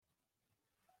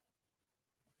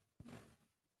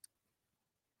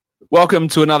Welcome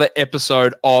to another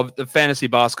episode of the Fantasy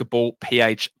Basketball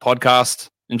PH podcast.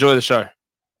 Enjoy the show.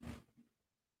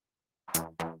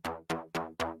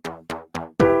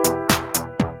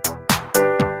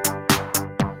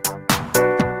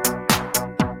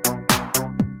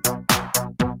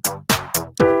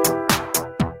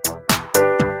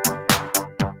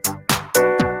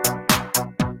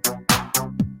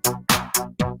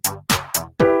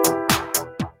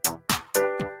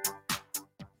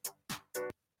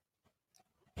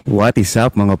 What is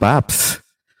up mga paps?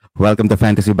 Welcome to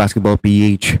Fantasy Basketball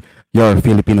PH, your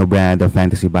Filipino brand of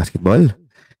fantasy basketball.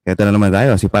 Ito na naman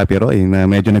tayo, si Papi Roy, na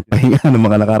medyo nagpahinga ng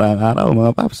mga nakaraang araw.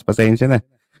 Mga paps, pasensya na.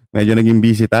 Medyo naging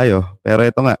busy tayo. Pero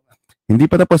ito nga, hindi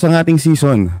pa tapos ang ating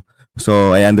season.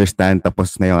 So I understand,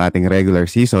 tapos na yung ating regular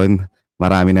season.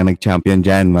 Marami na nag-champion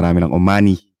dyan, marami nang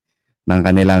umani ng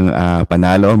kanilang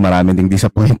panalo. Marami ding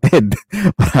disappointed.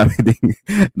 Marami ding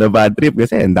na bad trip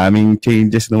kasi ang daming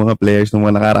changes ng mga players ng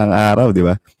mga nakaraang araw, di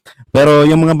ba? Pero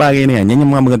yung mga bagay na yan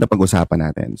yung mga maganda pag-usapan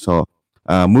natin. So,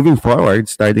 moving forward,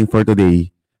 starting for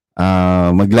today,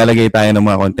 maglalagay tayo ng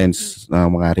mga contents,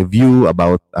 mga review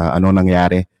about ano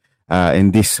nangyari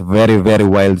in this very, very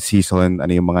wild season.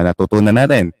 Ano yung mga natutunan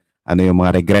natin? Ano yung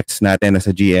mga regrets natin as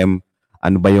a GM?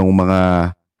 Ano ba yung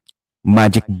mga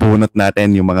magic bunot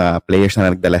natin, yung mga players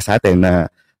na nagdala sa atin na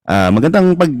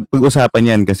magandang pag-usapan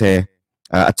yan kasi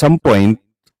at some point,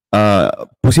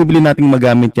 posible nating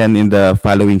magamit yan in the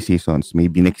following seasons.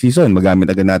 Maybe next season,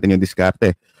 magamit agad natin yung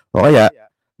diskarte. O kaya,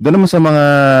 doon naman sa mga,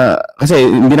 kasi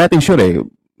hindi natin sure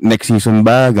next season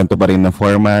ba, ganito pa rin na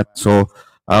format. So,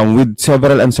 with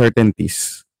several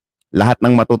uncertainties, lahat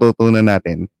ng matututunan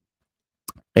natin,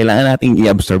 kailangan nating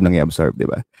i-absorb, di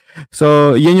ba?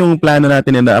 So, yun yung plano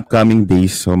natin in the upcoming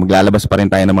days. So, maglalabas pa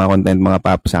rin tayo ng mga content, mga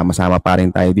pap. Sama-sama pa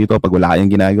rin tayo dito. Pag wala kayong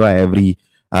ginagawa, every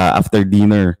after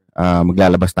dinner,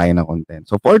 maglalabas tayo ng content.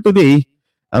 So, for today,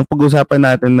 ang pag-usapan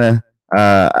natin na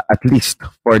at least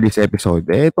for this episode,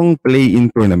 itong play-in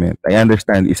tournament. I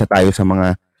understand, isa tayo sa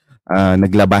mga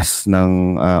naglabas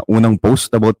ng unang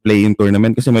post about play-in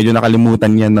tournament kasi medyo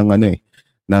nakalimutan yan ng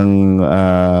ng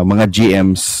mga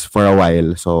GMs for a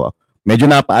while. So, medyo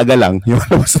napaaga lang yung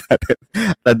labas natin.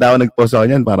 Tanda ko nag-post ako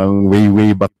niyan, parang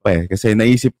way back pa Kasi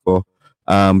naisip ko,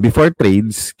 before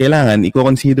trades, kailangan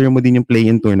i-consider mo din yung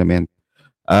play-in tournament.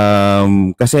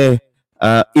 Kasi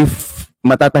if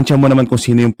matatansya mo naman kung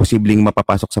sino yung posibleng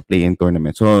mapapasok sa play-in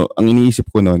tournament. So, ang iniisip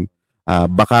ko nun,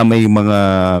 baka may mga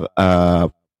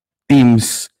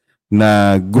teams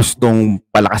na gustong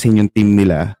palakasin yung team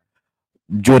nila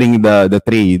during the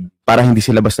trade para hindi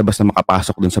sila basta-basta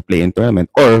makapasok dun sa play-in tournament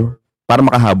or para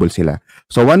makahabol sila.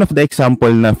 So one of the example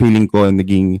na feeling ko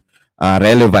naging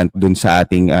relevant dun sa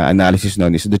ating analysis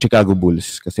noon is the Chicago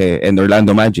Bulls kasi and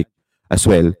Orlando Magic as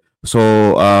well. So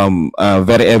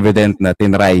very evident na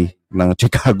tinry ng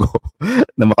Chicago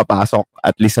na makapasok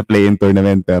at least sa play-in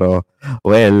tournament pero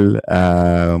well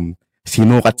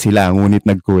sinukat sila ngunit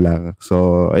nagkulang.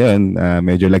 So ayun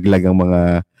medyo laglag ang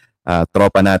mga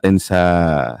tropa natin sa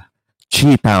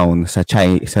Chi-town sa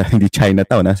hindi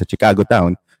Chinatown sa Chicago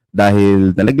town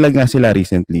dahil nalaglag nga sila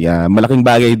recently. Malaking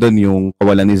bagay doon yung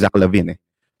kawalan ni Zach LaVine.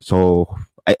 So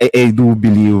I do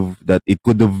believe that it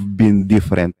could have been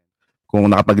different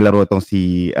kung nakapaglaro tong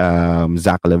si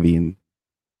Zach LaVine.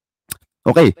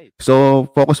 Okay, so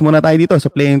focus muna tayo dito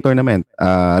sa play-in tournament.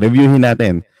 Reviewin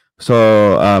natin. So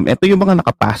ito yung mga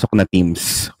nakapasok na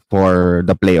teams for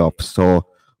the playoffs. So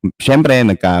syempre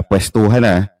nagkapwestuhan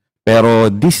na. Pero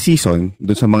this season,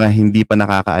 doon sa mga hindi pa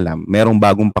nakakaalam, merong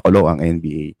bagong pakulo ang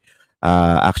NBA.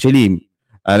 Actually,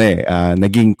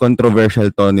 naging controversial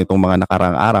to nitong mga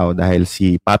nakarang araw dahil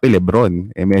si Papi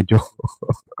Lebron, medyo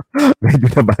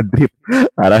na bad trip.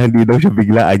 Parang hindi daw siya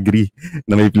bigla agree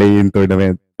na may play-in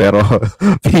tournament. Pero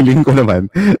feeling ko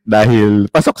naman, dahil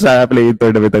pasok sa play-in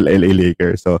tournament ng LA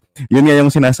Lakers. So, yun nga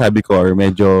yung sinasabi ko or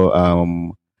medyo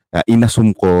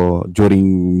inassume ko during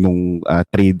nung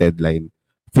trade deadline.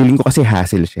 Feeling ko kasi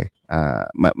hassle siya.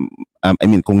 I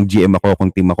mean, kung GM ako,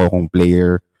 kung team ako, kung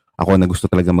player ako na gusto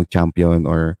talaga mag-champion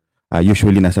or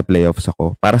usually nasa playoffs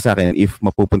ako. Para sa akin, if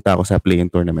mapupunta ako sa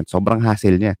play-in tournament, sobrang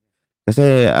hassle niya.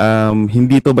 Kasi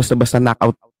hindi to basta-basta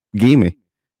knockout game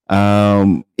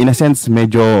in a sense,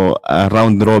 medyo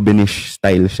round-robinish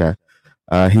style siya.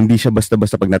 Hindi siya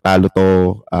basta-basta pag natalo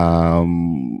to,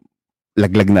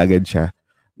 laglag na agad siya.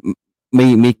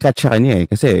 May catch sa kanya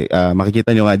kasi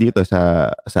makikita nyo nga dito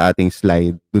sa ating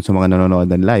slide dun sa mga nanonood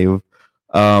ng live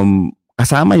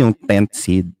kasama yung 10th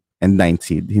seed and 9th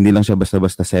seed, hindi lang siya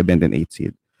basta-basta 7th and 8th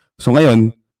seed. So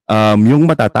ngayon yung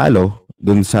matatalo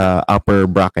dun sa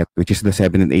upper bracket which is the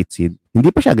 7th and 8th seed,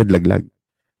 hindi pa siya agad laglag,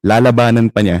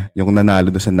 lalabanan pa niya yung nanalo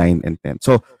doon sa 9 and 10.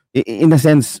 So in a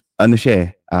sense, ano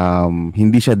siya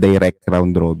hindi siya direct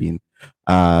round robin.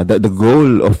 The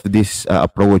goal of this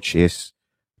approach is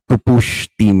to push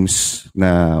teams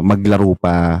na maglaro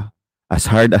pa as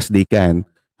hard as they can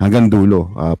hanggang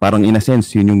dulo. Parang in a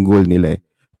sense, yun yung goal nila eh.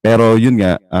 Pero yun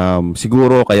nga,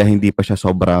 siguro kaya hindi pa siya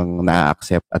sobrang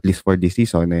na-accept, at least for this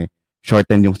season eh.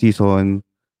 Shorten yung season,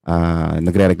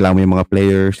 nagre-reklamo yung mga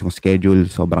players, yung schedule,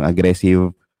 sobrang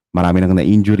aggressive, marami nang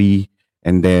na-injury,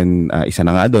 and then isa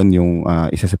na nga doon, yung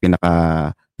isa sa pinaka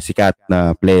sikat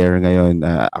na player ngayon,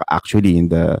 actually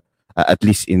in the, at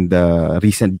least in the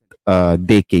recent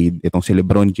decade, itong si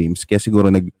LeBron James, kaya siguro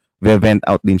nag-vent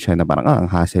out din siya na parang, ang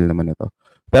hassle naman ito.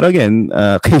 Pero again,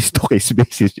 case to case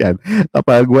basis yan.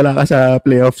 Kapag wala ka sa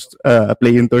playoffs,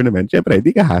 play-in tournament, syempre,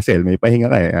 di ka hassle. May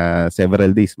pahinga ka eh.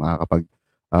 Several days, makakapag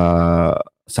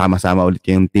sama-sama ulit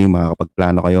kayong team,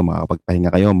 makakapagplano kayo,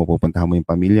 makakapagpahinga kayo, mapupuntahan mo yung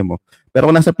pamilya mo.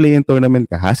 Pero kung nasa play-in tournament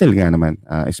ka, hassle nga naman.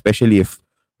 Especially if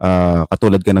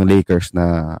katulad ka ng Lakers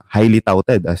na highly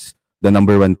touted as the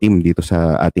number 1 team dito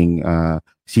sa ating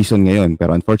season ngayon.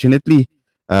 Pero unfortunately,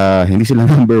 hindi sila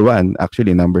number 1.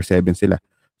 Actually, number 7 sila.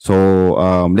 So,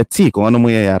 let's see kung ano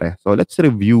mangyayari. So, let's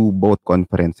review both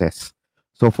conferences.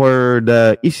 So, for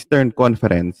the Eastern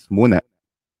Conference, muna,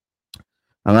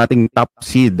 ang ating top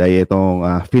seed ay itong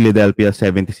Philadelphia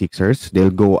 76ers.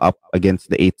 They'll go up against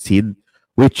the 8th seed,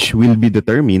 which will be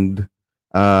determined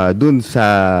dun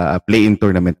sa play-in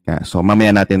tournament nga. So, mamaya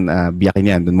natin biyakin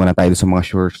yan. Dun muna tayo sa mga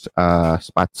sure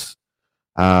spots.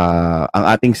 Ang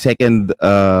ating second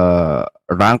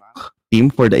rank team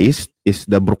for the East is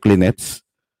the Brooklyn Nets.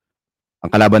 Ang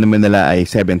kalaban naman nila ay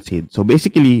 7th seed. So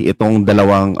basically, itong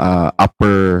dalawang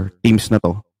upper teams na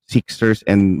to, Sixers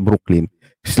and Brooklyn,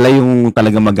 sila yung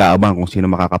talagang mag-aabang kung sino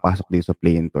makakapasok dito sa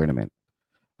play-in tournament.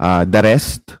 The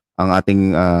rest, ang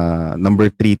ating number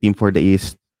 3 team for the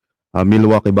East,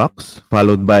 Milwaukee Bucks,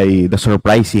 followed by the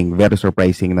very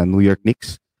surprising na New York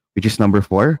Knicks, which is number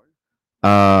 4.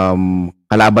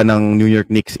 Kalaban ng New York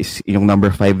Knicks is yung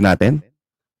number 5 natin,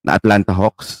 na Atlanta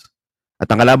Hawks. At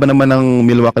ang kalaban naman ng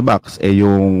Milwaukee Bucks ay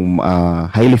yung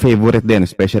highly favorite din,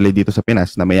 especially dito sa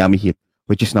Pinas, na Miami Heat,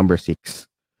 which is number 6.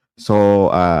 So,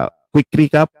 quick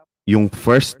recap, yung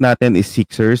first natin is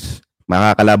Sixers.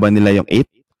 Makakalaban nila yung 8,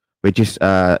 which is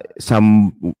a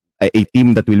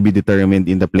team that will be determined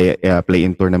in the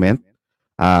play-in tournament.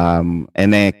 And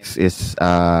next is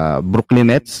Brooklyn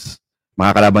Nets.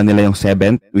 Makakalaban nila yung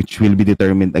 7th, which will be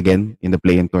determined again in the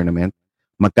play-in tournament.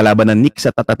 Magkalaban ng Knicks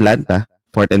at Atlanta,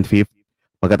 4th and 5th.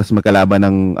 Pagkatapos magkalaban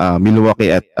ng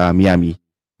Milwaukee at Miami,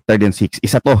 3rd and 6th.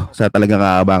 Isa to sa talagang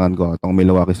aabangan ko, itong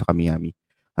Milwaukee sa Miami.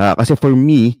 Kasi for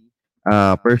me,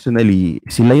 personally,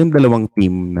 sila yung dalawang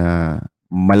team na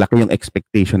malaki yung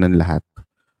expectation ng lahat.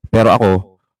 Pero ako,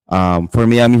 for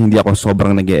Miami, hindi ako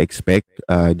sobrang nag-e-expect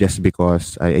just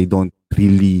because I don't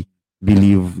really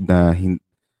believe na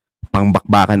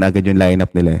pangbakbakan agad yung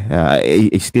lineup nila.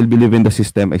 I still believe in the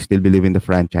system, I still believe in the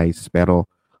franchise, pero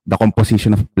the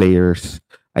composition of players,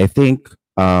 I think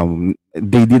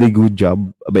they did a good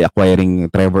job by acquiring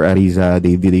Trevor Ariza.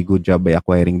 They did a good job by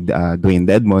acquiring Dwayne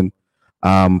Dedmon.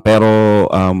 Pero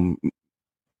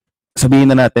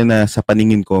sabihin na natin na sa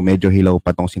paningin ko, medyo hilaw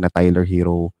pa tong sina Tyler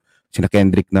Hero, sina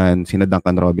Kendrick Nunn, sina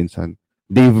Duncan Robinson.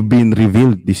 They've been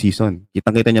revealed this season.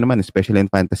 Kitang-kita niyo naman, especially in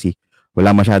fantasy.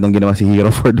 Wala masyadong ginawa si Hero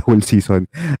for the whole season.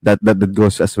 That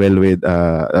goes as well with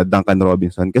Duncan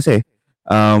Robinson. Kasi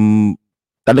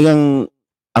talagang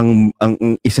ang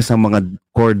isa sa mga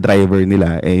core driver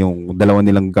nila yung dalawa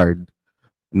nilang guard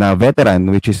na veteran,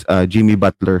 which is Jimmy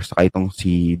Butler saka itong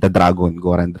si The Dragon,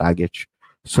 Goran Dragic.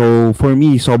 So for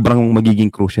me, sobrang magiging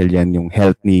crucial yan yung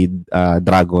health ni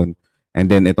Dragon and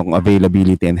then itong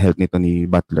availability and health nito ni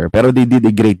Butler. Pero they did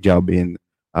a great job in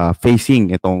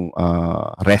facing itong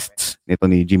rests nito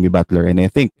ni Jimmy Butler, and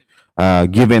I think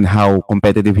given how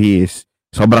competitive he is,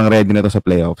 sobrang ready na to sa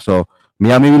playoff. So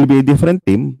Miami will be a different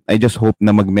team. I just hope na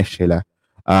mag-mesh sila.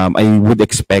 I would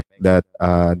expect that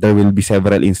there will be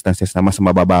several instances na mas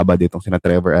mabababa ditong sina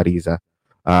Trevor Ariza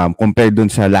compared dun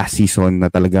sa last season na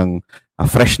talagang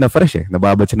fresh na fresh eh.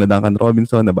 Nababad sina Duncan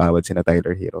Robinson, nababad sina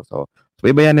Tyler Hero. So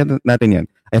ibayan natin yan.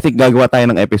 I think gagawa tayo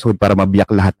ng episode para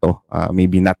mabiyak lahat to.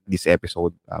 Maybe not this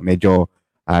episode. Medyo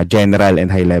general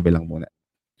and high level lang muna.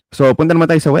 So punta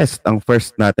naman tayo sa West. Ang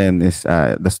first natin is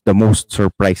the most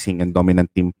surprising and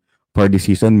dominant team for this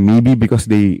season, maybe because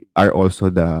they are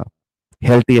also the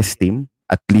healthiest team,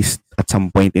 at least at some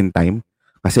point in time.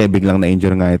 Kasi biglang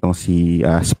na-injure nga itong si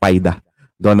Spida,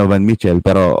 Donovan Mitchell.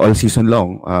 Pero all season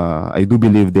long, I do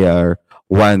believe they are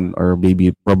one or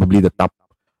maybe probably the top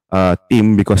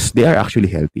team because they are actually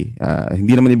healthy.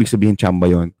 Hindi naman ibig sabihin chamba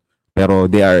yon. Pero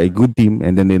they are a good team,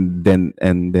 and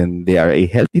then they are a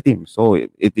healthy team. So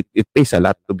it pays a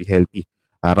lot to be healthy.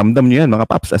 Ramdam nyo yan mga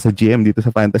paps as a GM dito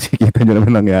sa fantasy. Kita nyo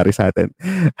naman nangyari sa atin.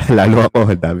 Lalo ako,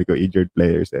 ang dami ko injured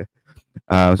players eh.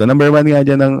 So number 1 nga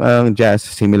dyan ng Jazz,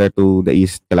 similar to the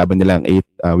East, kalaban nila ang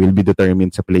 8, will be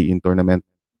determined sa play-in tournament.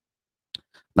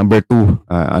 Number 2,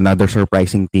 another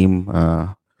surprising team,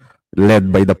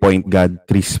 led by the point guard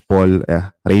Chris Paul,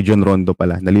 Rajon Rondo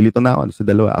pala. Nalilito na ako sa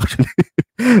dalawa actually.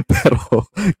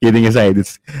 Pero kidding aside,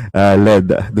 it's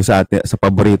led do sa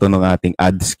paborito ng ating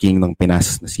ads king ng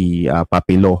Pinas na si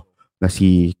Papilo, na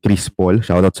si Chris Paul.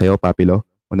 Shoutout sa iyo Papilo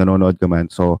kung nanonood ka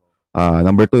man. So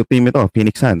number 2 team ito,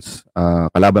 Phoenix Suns.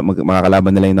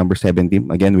 Makakalaban nila yung number 7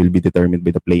 team. Again, will be determined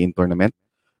by the play-in tournament.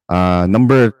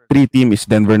 Number 3 team is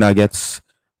Denver Nuggets,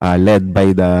 led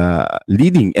by the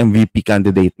leading MVP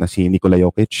candidate na si Nikola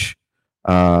Jokic.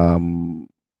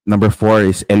 Number 4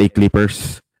 is LA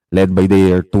Clippers, led by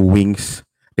their 2 wings.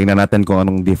 Tingnan natin kung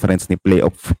anong difference ni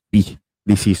playoff P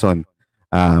this season.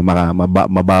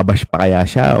 Mababash pa kaya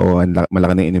siya o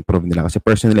malaki na in-improve nila? Kasi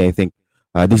personally, I think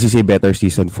this is a better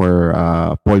season for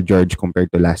Paul George compared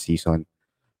to last season.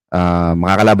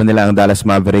 Makakalaban nila ang Dallas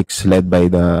Mavericks, led by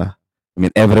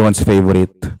everyone's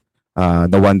favorite,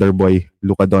 the Wonder Boy,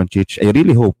 Luka Doncic. I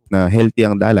really hope na healthy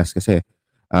ang Dallas kasi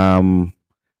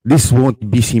this won't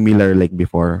be similar like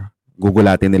before.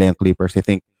 Gugulatin nila yung Clippers. I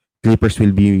think Clippers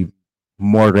will be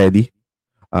more ready.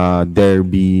 They'll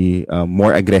be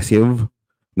more aggressive.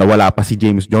 Nawala pa si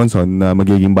James Johnson na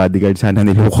magiging bodyguard sana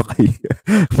ni Luka kay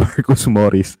Marcus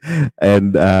Morris.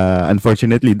 And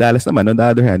unfortunately, Dallas naman, on the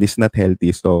other hand, is not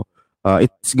healthy. So,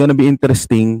 it's gonna be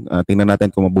interesting. Tingnan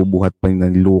natin kung mabubuhat pa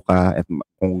ni Luka at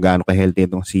kung gaano ka-healthy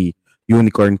itong si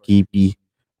Unicorn KP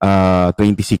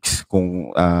 26 kung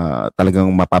talagang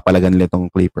mapapalagan nila itong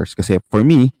Clippers. Kasi for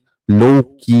me,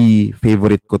 low-key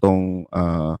favorite ko itong,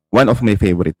 one of my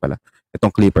favorite pala,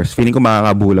 itong Clippers. Feeling ko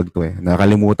makakabulag to eh.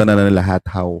 Nakalimutan na lahat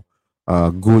how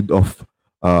good of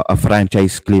a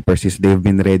franchise Clippers is. They've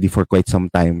been ready for quite some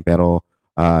time. Pero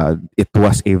it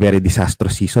was a very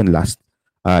disastrous season last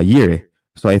year.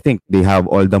 So I think they have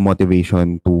all the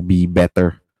motivation to be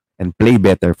better and play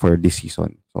better for this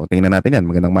season. So tingnan natin yan.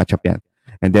 Magandang matchup yan.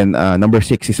 And then number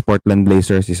 6 is Portland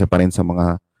Blazers. Isa pa rin sa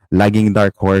mga laging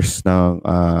dark horse ng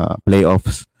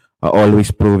playoffs.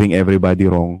 Always proving everybody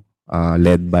wrong.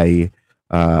 Led by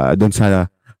doon sa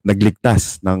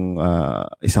nagligtas ng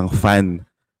isang fan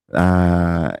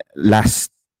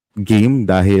last game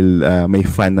dahil may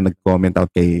fan na nag-comment out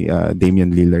kay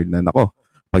Damian Lillard na nako,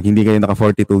 pag hindi kayo naka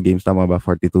 42 games, tama ba?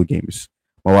 42 games.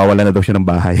 Mawawala na daw siya ng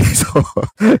bahay. So,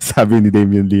 sabi ni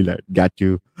Damian Lillard, got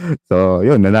you. So,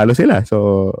 yun, nanalo sila.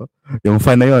 So, yung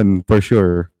fan na yun, for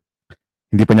sure,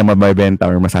 hindi pa niya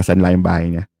mabibenta or masasanla yung bahay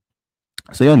niya.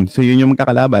 So, yun. So, yun yung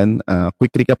magkakalaban.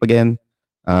 Quick recap again.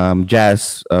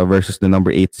 Jazz versus the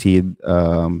number 8 seed.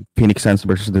 Phoenix Suns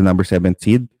versus the number 7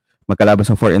 seed. Magkalaban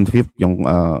sa 4 and 5, yung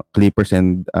Clippers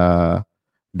and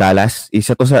Dallas.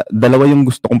 Isa to sa dalawa yung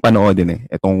gusto kong panoodin eh.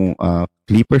 Itong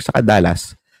Clippers saka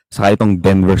Dallas, saka itong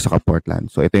Denver saka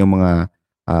Portland. So ito yung mga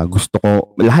gusto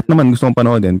ko, lahat naman gusto kong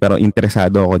panoodin, pero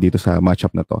interesado ako dito sa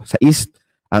matchup na to. Sa East,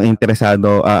 ang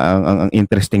interesado ang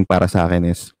interesting para sa akin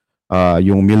is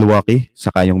yung Milwaukee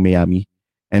saka yung Miami.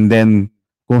 And then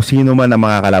kung sino man ang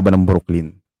makakalaban ng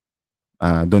Brooklyn.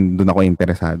 Doon ako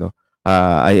interesado.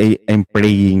 I'm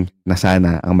praying na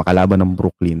sana ang makalaban ng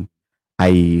Brooklyn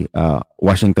ay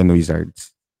Washington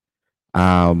Wizards.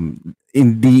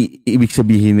 Hindi ibig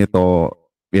sabihin nito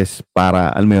is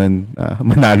para, alam mo yun,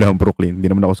 manalo ang Brooklyn.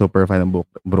 Hindi naman ako super fan ng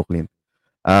Brooklyn.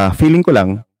 Feeling ko lang,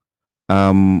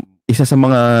 isa sa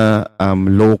mga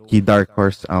low-key dark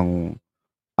horse ang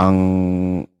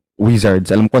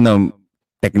Wizards. Alam ko na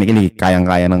technically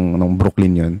kayang-kaya ng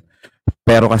Brooklyn yun.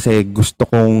 Pero kasi gusto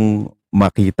kong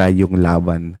makita yung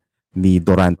laban ni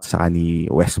Durant sa ni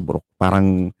Westbrook.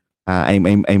 Parang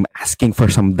I'm asking for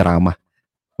some drama.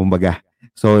 Kumbaga.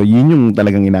 So yun yung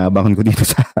talagang inaabangan ko dito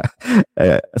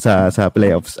sa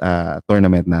playoffs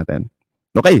tournament natin.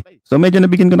 Okay. So medyo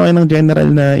nabigyan ko na kayo ng general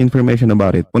na information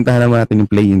about it. Puntahan naman natin yung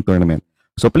play-in tournament.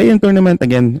 So play-in tournament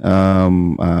again, 4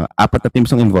 na teams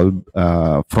ang involved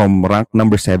from rank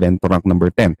number 7 to rank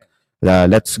number 10.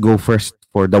 Let's go first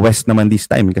for the West naman this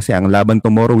time kasi ang laban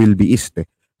tomorrow will be East.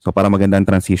 So para magandang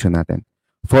transition natin.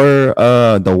 For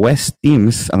the West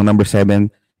teams, ang number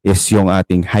 7 is yung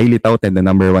ating highly touted na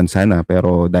number 1 sana,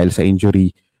 pero dahil sa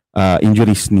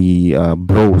injuries ni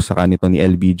Bro saka nito ni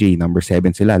LBJ, number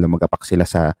 7 sila, lumagapak sila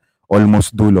sa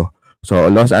almost dulo. So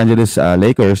Los Angeles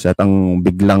Lakers at ang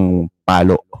biglang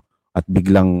palo at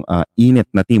biglang init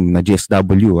na team na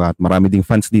GSW at marami ding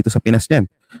fans dito sa Pinas niyan.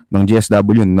 ng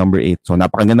GSW, number 8. So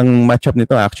napakagandang matchup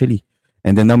nito actually.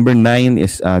 And then number 9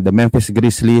 is the Memphis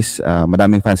Grizzlies.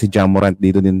 Madaming fans si Ja Morant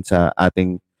dito din sa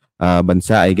ating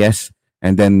bansa, I guess.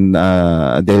 And then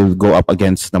they'll go up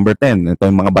against number 10. Ito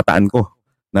yung mga bataan ko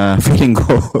na feeling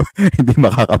ko hindi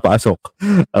makakapasok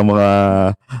ang mga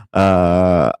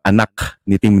anak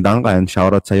ni Tim Duncan.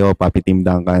 Shoutout sa'yo, Papi Tim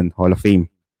Duncan, Hall of Fame.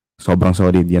 Sobrang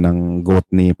solid. Yan ang GOAT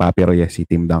ni Papi Roy, si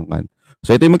Tim Duncan.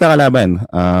 So ito yung magkakalaban.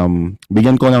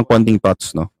 Bigyan ko ng konting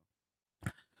thoughts, no?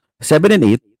 7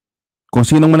 and 8, kung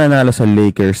sinong mananalo sa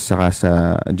Lakers saka sa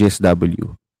GSW,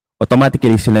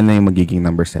 automatically sila na yung magiging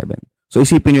number 7. So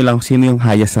isipin nyo lang sino yung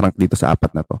highest rank dito sa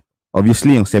apat na to.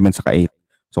 Obviously yung 7 saka 8.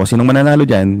 So kung sinong mananalo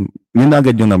dyan, yun na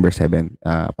agad yung number 7.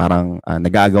 Parang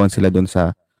nag-aagawan sila dun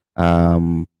sa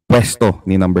pwesto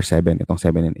ni number 7, itong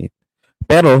 7 and 8.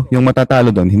 Pero yung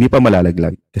matatalo dun, hindi pa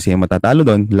malalaglag. Kasi yung matatalo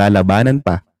dun, lalabanan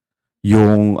pa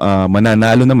yung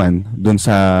mananalo naman dun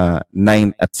sa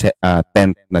 9 at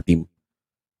 10th na team.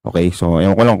 Okay, so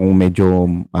ewan ko lang kung medyo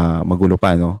magulo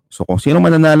pa, no? So kung sino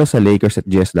mananalo sa Lakers at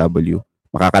GSW,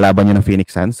 makakalaban niya ng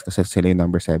Phoenix Suns kasi sila yung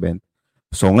number 7.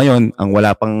 So ngayon, ang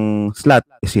wala pang slot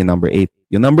is yung number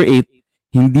 8. Yung number 8,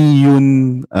 hindi yun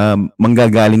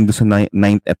manggagaling doon sa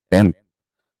 9th at 10th.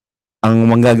 Ang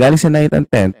manggagaling sa 9th at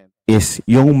 10th is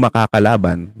yung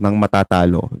makakalaban ng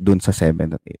matatalo doon sa 7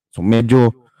 at 8. So medyo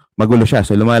magulo siya.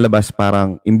 So lumalabas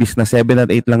parang imbis na 7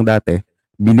 at 8 lang dati,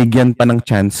 binigyan pa ng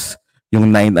chance yung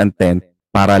 9 and 10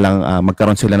 para lang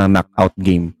magkaroon sila ng knockout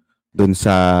game doon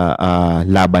sa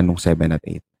laban ng 7 at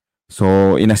 8.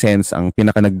 So in a sense, ang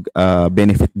pinaka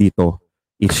nag-benefit dito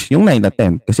is yung 9 at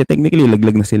 10 kasi technically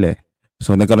laglag na sila.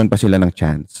 So nagkaroon pa sila ng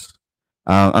chance.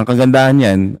 Ang kagandahan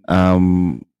niyan,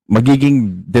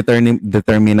 magiging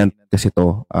determinant kasi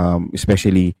to,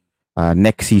 especially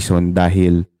next season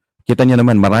dahil kita nyo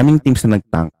naman maraming teams na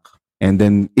nag-tank. And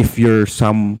then if you're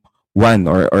someone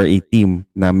or a team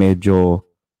na medyo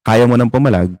kaya mo nang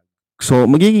pumalag, so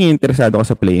magiging interesado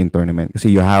ka sa play-in tournament kasi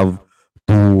you have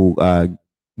to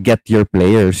get your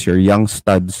players, your young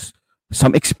studs,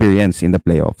 some experience in the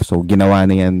playoff. So ginawa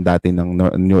na yan dati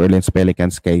ng New Orleans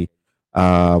Pelicans kay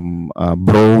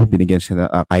Bro, binigyan sila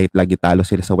kahit lagi talo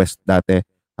sila sa West dati,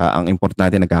 ang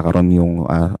importante nagkakaroon yung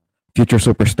future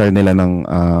superstar nila ng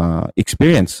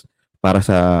experience para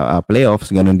sa playoffs.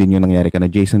 Ganun din yung nangyari kana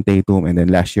Jason Tatum and then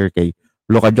last year kay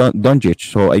Luka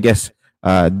Doncic. So I guess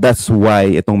that's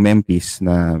why itong Memphis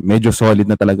na medyo solid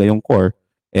na talaga yung core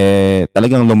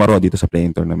talagang lumaro dito sa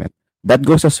play-in tournament. That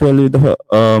goes as well with the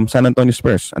San Antonio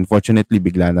Spurs. Unfortunately,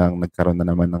 bigla nang nagkaroon na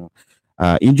naman ng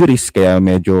injuries kaya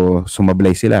medyo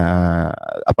sumablay sila.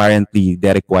 Apparently,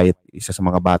 Derek White, isa sa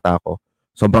mga bata ko,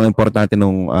 sobrang importante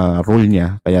nung role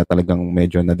niya kaya talagang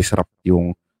medyo na-disrupt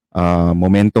yung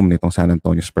momentum nitong San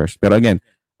Antonio Spurs. Pero again,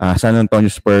 San Antonio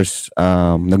Spurs,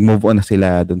 nag-move on na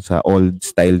sila dun sa old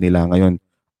style nila. Ngayon,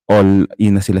 all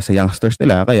in na sila sa youngsters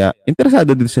nila. Kaya,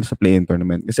 interesado din sila sa play-in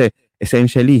tournament. Kasi,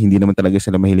 essentially, hindi naman talaga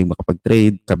sila mahiling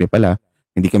makapag-trade. Kami pala,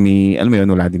 hindi kami, alam mo yun,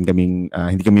 wala din kaming,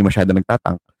 hindi kami masyado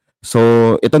nagtatank. So,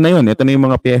 ito na yun. Ito na yung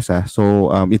mga pyesa.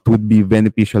 So, it would be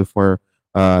beneficial for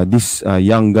these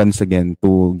young guns again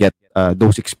to get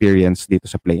those experience dito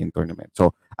sa play-in tournament.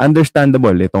 So,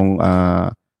 understandable itong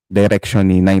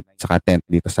direction ni 9th saka 10th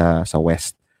dito sa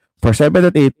West. For 7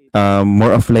 at 8,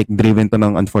 more of like driven to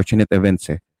ng unfortunate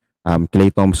events. Klay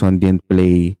Thompson didn't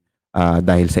play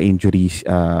dahil sa injuries,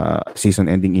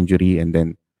 season-ending injury, and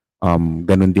then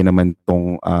ganun din naman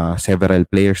tong several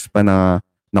players pa na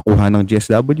nakuha ng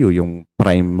GSW, yung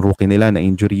prime rookie nila na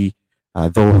injury,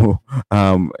 though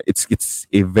it's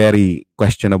a very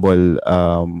questionable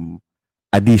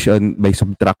addition by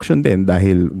subtraction din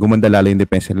dahil gumanda lalo yung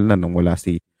defense nila nung wala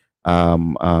si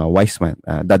Wiseman.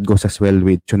 That goes as well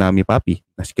with Tsunami Papi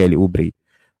na si Kelly Oubre.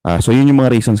 So yun yung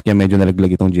mga reasons kaya medyo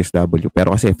nalaglag itong GSW.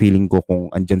 Pero kasi feeling ko kung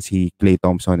andyan si Klay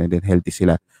Thompson and then healthy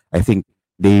sila, I think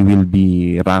they will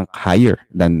be ranked higher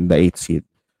than the 8th seed.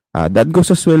 That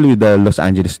goes as well with the Los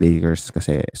Angeles Lakers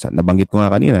kasi nabanggit ko nga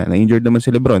kanina, na-injured naman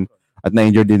si LeBron at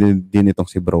na-injured din itong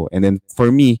si Bro. And then for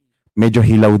me, medyo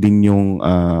hilaw din yung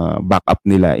backup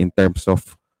nila in terms of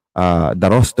the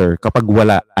roster kapag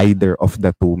wala either of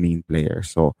the two main players.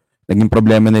 So naging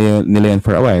problema nila yan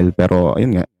for a while, pero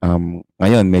ayun nga,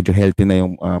 ngayon medyo healthy na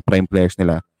yung prime players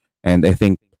nila, and I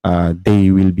think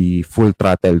they will be full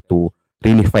throttle to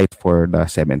really fight for the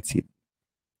 7th seed.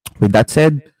 With that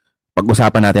said,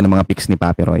 pag-usapan natin ang mga picks ni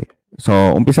Papi Roy. So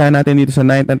umpisahan natin dito sa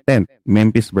 9th and 10th,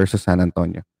 Memphis versus San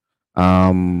Antonio.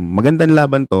 Magandang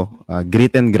laban to,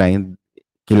 grit and grind,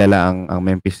 kilala ang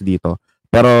Memphis dito,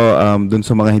 pero dun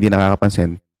sa mga hindi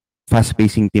nakakapansin,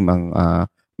 fast-pacing team ang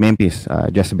Memphis,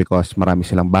 just because marami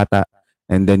silang bata,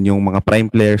 And then yung mga prime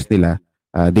players nila,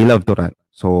 they love to run.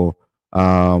 So,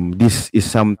 this is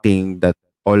something that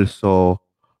also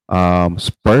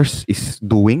Spurs is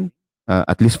doing,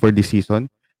 at least for this season.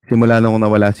 Simula nung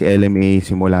nawala si LMA,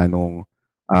 simula nung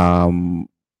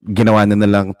ginawa na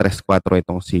lang 3-4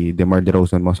 itong si DeMar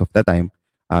DeRozan most of the time.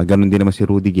 Ganun din naman si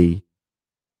Rudy Gay.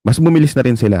 Mas bumilis na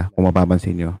rin sila kung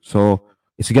mapapansin nyo. So,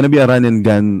 it's gonna be a run and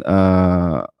gun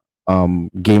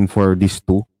game for these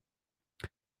two.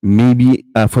 Maybe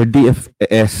for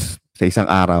DFS sa isang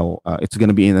araw, it's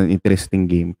gonna be an interesting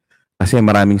game kasi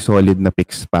maraming solid na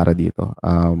picks para dito.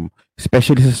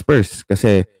 Especially sa Spurs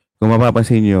kasi kung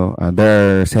mapapansin nyo, there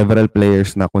are several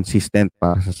players na consistent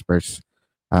para sa Spurs.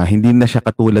 Hindi na siya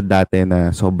katulad dati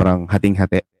na sobrang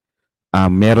hating-hati.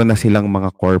 Meron na silang mga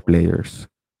core players.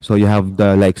 So you have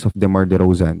the likes of DeMar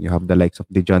DeRozan, you have the likes of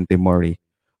DeJounte Murray.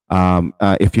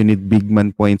 If you need big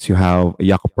man points, you have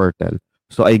Jakob Poeltl.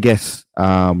 So I guess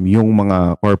yung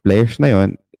mga core players na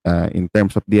yon in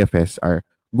terms of DFS are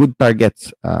good targets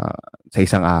sa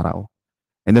isang araw.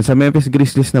 And then sa Memphis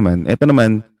Grizzlies naman, eto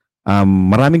naman,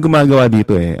 maraming gumagawa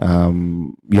dito eh.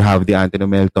 You have the Anthony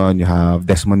Melton, you have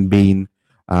Desmond Bane.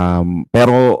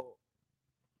 Pero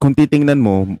kung titingnan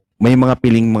mo, may mga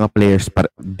piling mga players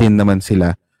din naman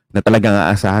sila na talagang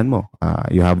aasahan mo.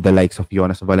 You have the likes of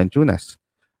Jonas Valanciunas.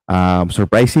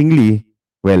 Surprisingly,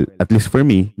 well, at least for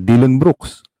me, Dillon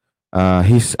Brooks.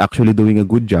 He's actually doing a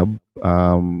good job.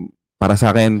 Para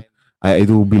sa akin, I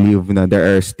do believe na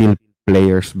there are still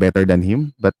players better than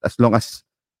him. But as long as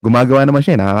gumagawa naman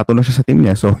siya, nakakatulong siya sa team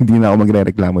niya, so hindi na ako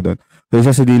magre-reklamo doon. So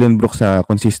isa si Dillon Brooks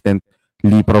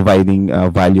consistently providing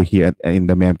value here in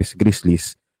the Memphis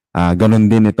Grizzlies. Ganon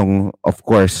din itong, of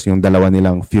course, yung dalawa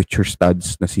nilang future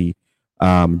studs na si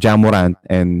Ja Morant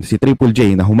and si Triple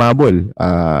J na humabol,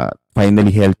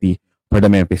 finally healthy for the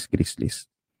Memphis Grizzlies.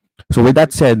 So with that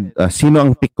said, sino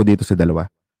ang pick ko dito sa dalawa?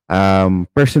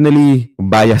 Personally,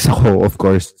 bias ako, of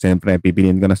course. Siyempre,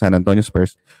 pipiliin ko na San Antonio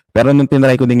Spurs. Pero nung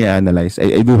tinry ko din i-analyze,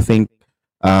 I do think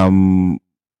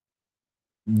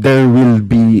there will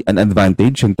be an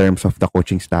advantage in terms of the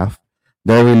coaching staff.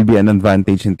 There will be an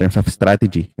advantage in terms of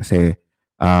strategy. Kasi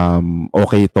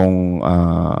okay itong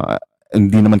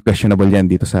hindi naman questionable yan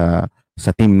dito sa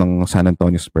team ng San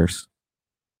Antonio Spurs.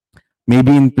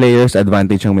 Maybe in players,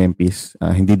 advantage ang Memphis.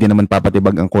 Hindi din naman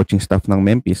papatibag ang coaching staff ng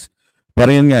Memphis. Pero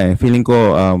yun nga feeling ko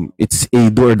it's a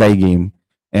do or die game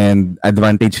and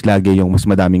advantage lagi yung mas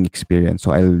madaming experience.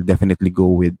 So I'll definitely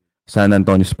go with San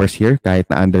Antonio Spurs here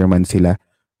kahit na underman sila.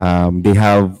 They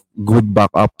have good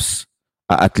backups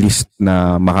at least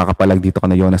na makakapalag dito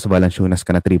ka na Jonas Valanciunas,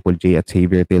 ka na Triple J at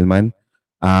Xavier Tillman.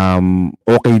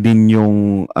 Okay din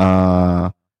yung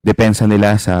depensa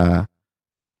nila sa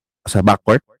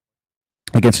backcourt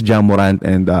against Ja Morant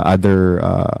and other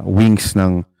wings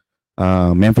ng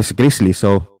Memphis Grizzlies.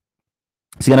 So,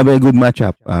 it's gonna be a good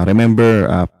matchup. Remember,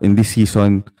 in this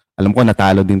season, alam ko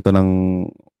natalo din to ng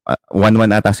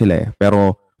 1-1 ata sila eh.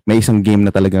 Pero may isang game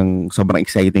na talagang sobrang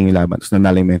exciting yung laban. Tapos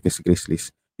nanalo yung Memphis Grizzlies.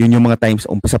 Yun yung mga times,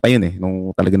 umpisa pa yun eh,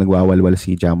 nung talagang nagwawalwal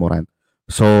si Ja Morant.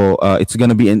 So, it's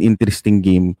gonna be an interesting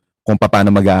game kung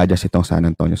paano mag-a-adjust itong San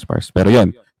Antonio Spurs. Pero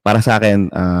yun, para sa akin,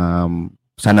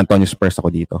 San Antonio Spurs ako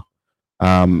dito.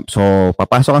 So,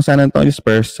 papasok ang San Antonio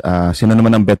Spurs. Sino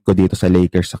naman ang bet ko dito sa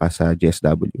Lakers saka sa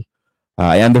GSW?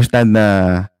 I understand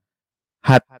na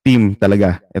hot team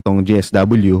talaga itong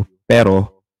GSW,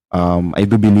 pero I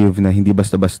do believe na hindi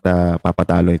basta-basta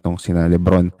papatalo itong sina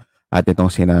LeBron at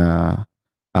itong sina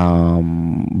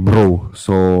Bro.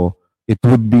 So, it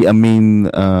would be a main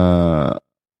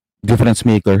difference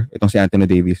maker itong si Anthony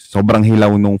Davis. Sobrang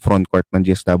hilaw nung front court ng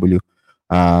GSW.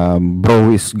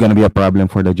 Bro is gonna be a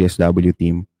problem for the GSW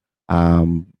team.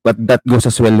 But that goes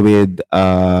as well with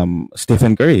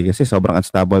Stephen Curry kasi sobrang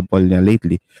unstoppable niya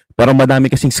lately. Pero madami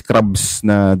kasing scrubs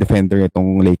na defender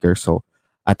itong Lakers. So,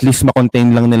 at least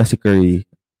ma-contain lang nila si Curry.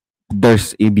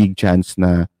 There's a big chance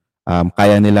na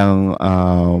kaya nilang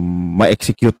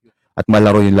ma-execute at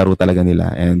malaro yung laro talaga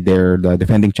nila. And they're the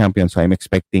defending champions, so I'm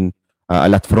expecting a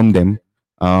lot from them.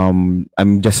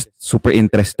 I'm just super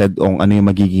interested on ano yung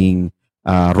magiging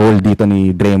role dito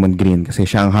ni Draymond Green kasi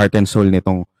siya ang heart and soul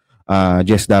nitong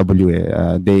GSW eh.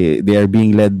 They are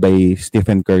being led by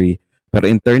Stephen Curry, pero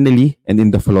internally and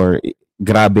in the floor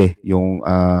grabe yung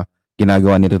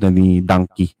ginagawa nito ni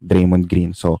Donkey Draymond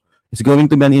Green. So it's going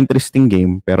to be an interesting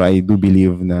game, pero I do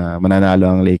believe na mananalo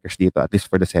ang Lakers dito at least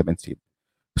for the 7th seed.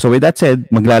 So with that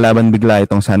said, maglalaban bigla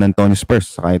itong San Antonio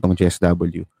Spurs saka itong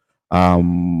GSW.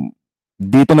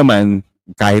 Dito naman,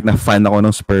 kahit na fan ako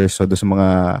ng Spurs, so doon sa mga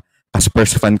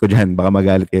Spurs fan ko dyan, baka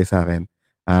magalit kayo sa akin.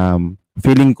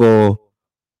 Feeling ko,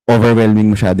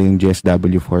 overwhelming masyado yung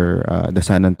GSW for the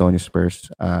San Antonio Spurs.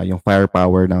 Yung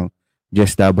firepower ng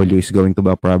GSW is going to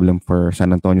be a problem for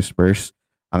San Antonio Spurs.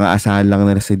 Ang aasahan lang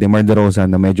nila si DeMar DeRozan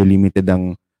na medyo limited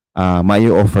ang may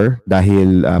offer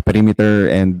dahil perimeter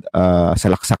and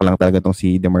salaksak lang talaga tong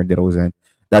si DeMar DeRozan.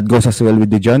 That goes as well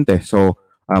with DeJounte. So,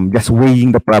 just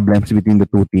weighing the problems between the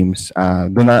two teams.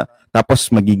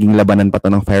 Tapos magiging labanan pa to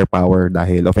ng firepower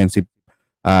dahil offensive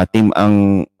team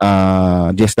ang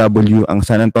GSW. Ang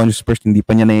San Antonio Spurs, hindi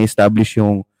pa niya na-establish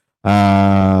yung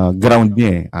ground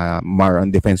niya more on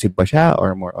defensive pa siya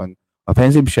or more on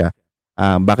offensive siya.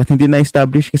 Bakit hindi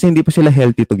na-establish? Kasi hindi pa sila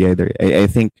healthy together. I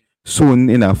think soon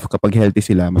enough, kapag healthy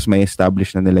sila, mas may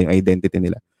establish na nila yung identity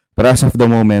nila. But as of the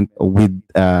moment, with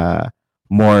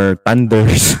more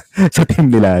thunders sa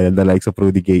team nila, the likes of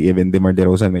Rudy Gay, even DeMar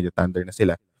DeRozan, medyo thunder na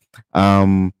sila.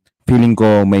 Feeling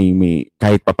ko may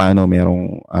kahit papaano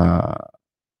merong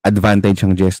advantage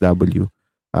ang GSW.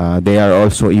 They are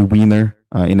also a winner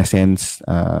in a sense.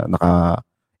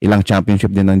 Ilang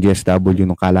championship din ng GSW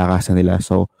nung kalakasan nila.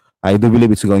 So, I do believe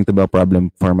it's going to be a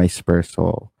problem for my Spurs.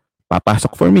 So,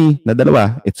 papasok for me na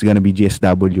dalawa, it's gonna be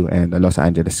GSW and the Los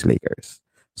Angeles Lakers.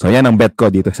 So, yan ang bet ko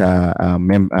dito sa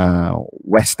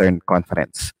Western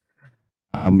Conference.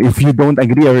 If you don't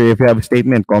agree or if you have a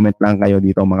statement, comment lang kayo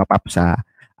dito mga paps sa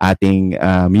ating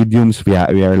mediums. We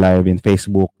are live in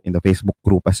Facebook, in the Facebook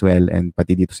group as well, and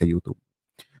pati dito sa YouTube.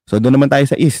 So, doon naman tayo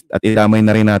sa East at itamay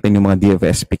na rin natin yung mga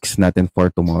DFS picks natin for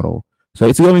tomorrow. So,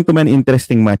 it's going to be an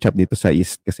interesting matchup dito sa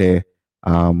East kasi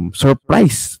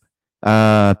surprise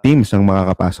teams ang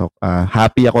makakapasok.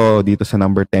 Happy ako dito sa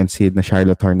number 10 seed na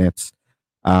Charlotte Hornets.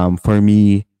 For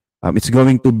me, it's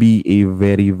going to be a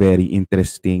very, very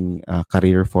interesting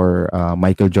career for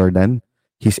Michael Jordan.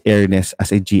 His airness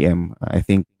as a GM. I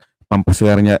think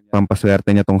pampaswerte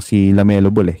niya tong si LaMelo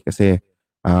Ball kasi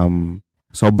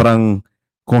sobrang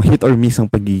kung hit or miss ang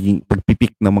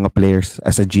pagpipick ng mga players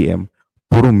as a GM,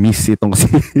 puro miss itong si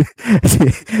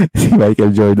Michael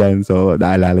Jordan. So,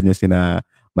 naalala niyo sina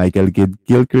Michael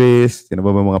Gilchrist, sino ba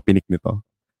mga pinik nito?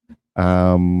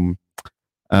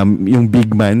 Yung big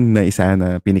man na isa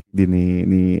na pinik din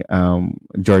ni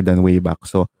Jordan way back.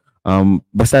 So,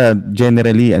 basta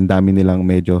generally, ang dami nilang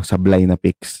medyo sablay na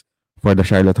picks for the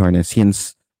Charlotte Hornets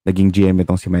since naging GM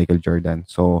itong si Michael Jordan.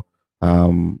 So,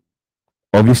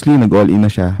 obviously, nag-all-in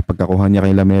na siya. Pagkakuha niya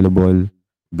kay LaMelo Ball,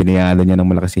 binayaran niya ng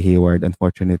malaki si Hayward.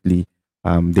 Unfortunately,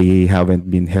 they haven't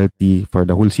been healthy for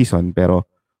the whole season. Pero,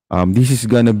 this is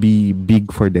gonna be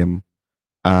big for them.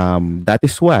 That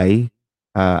is why,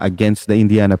 against the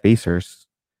Indiana Pacers,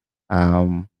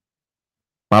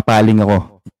 papaling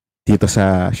ako dito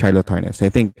sa Charlotte Hornets.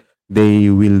 I think they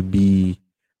will be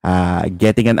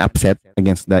getting an upset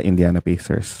against the Indiana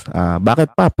Pacers.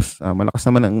 Bakit, Paps? Malakas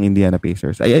naman ang Indiana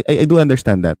Pacers. I do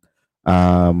understand that.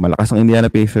 Malakas ang Indiana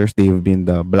Pacers. They've been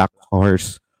the black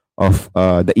horse of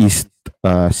the East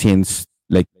since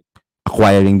like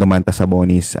acquiring Domantas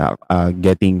Sabonis,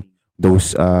 getting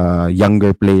those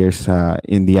younger players sa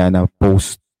Indiana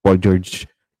post Paul George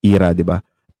era, di ba?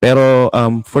 Pero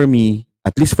for me,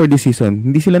 at least for this season,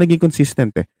 hindi sila naging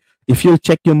consistent eh. If you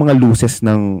check yung mga losses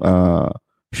ng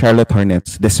Charlotte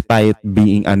Hornets, despite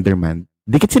being undermanned,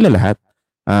 dikit sila lahat.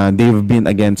 They've been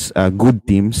against good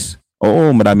teams.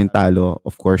 Oo, maraming talo,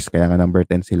 of course, kaya nga number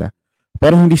 10 sila.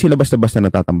 Pero hindi sila basta-basta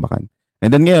natatambakan. And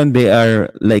then ngayon, they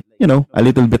are like, a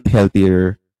little bit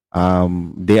healthier.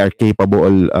 They are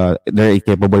capable, they're a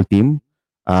capable team.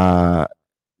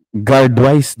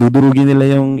 Guard-wise, dudurugin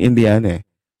nila yung Indiana eh.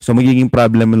 So, magiging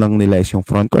problem lang nila is yung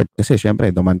front court. Kasi,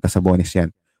 syempre, Domantas Sabonis yan.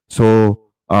 So,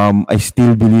 I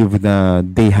still believe na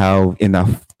they have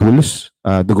enough tools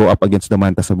to go up against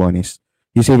Domantas Sabonis.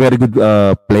 He's a very good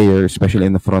player, especially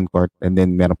in the front court. And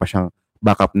then, meron pa siyang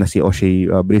backup na si O'Shea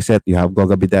Brissett. You have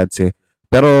Goga Bitadze.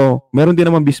 Pero, meron din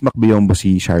naman Bismack Biyombo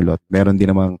si Charlotte. Meron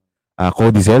din naman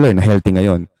Cody Zeller na healthy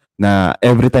ngayon. Na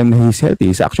every time na he's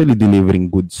healthy, he's actually delivering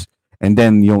goods. And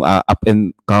then, yung up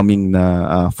and coming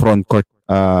na front court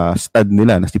stud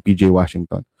nila na si PJ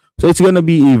Washington. So, it's gonna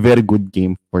be a very good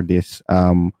game for this.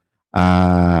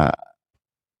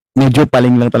 Medyo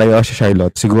paling lang talaga ako sa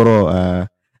Charlotte. Siguro,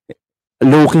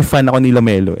 low-key fan ako ni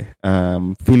LaMelo eh.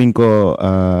 Feeling ko,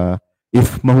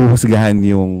 if mahuhusgahan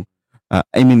yung,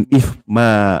 if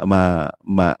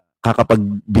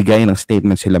kakapagbigay ng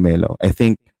statement si LaMelo, I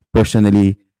think,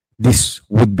 personally, this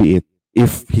would be it.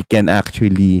 If he can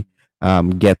actually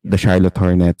get the Charlotte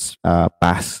Hornets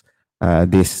past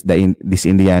this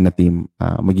Indiana team,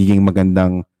 magiging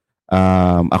magandang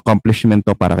accomplishment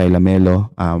to para kay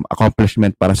LaMelo,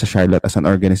 accomplishment para sa Charlotte as an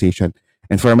organization,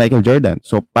 and for Michael Jordan.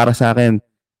 So para sa akin,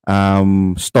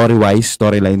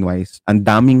 storyline-wise, ang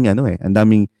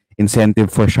daming incentive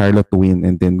for Charlotte to win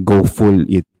and then go full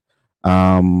it.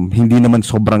 Hindi naman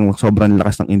sobrang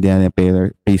lakas ng Indiana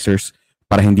Pacers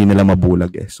para hindi nila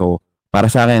mabulag eh. So, para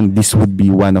sa akin, this would be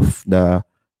one of the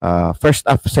first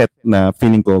upset na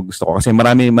feeling ko gusto ko kasi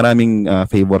maraming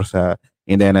favor sa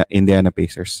Indiana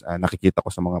Pacers. Nakikita ko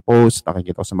sa mga posts,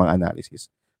 nakikita ko sa mga analysis.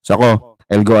 So ako,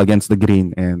 I'll go against the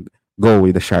green and go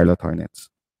with the Charlotte Hornets.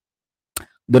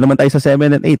 Doon naman tayo sa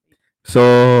 7 and 8. So,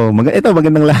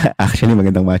 magandang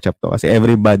matchup to kasi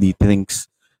everybody thinks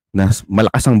na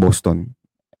malakas ang Boston.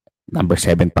 Number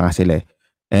 7 pa nga sila eh.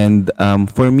 And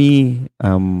for me,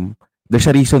 there's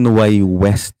a reason why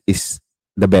West is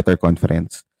the better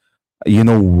conference. You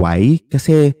know why?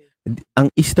 Kasi ang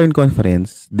Eastern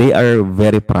Conference, they are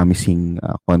very promising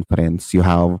conference. You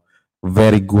have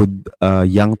very good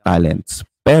young talents.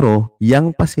 Pero,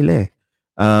 young pa sila eh.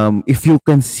 If you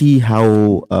can see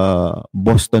how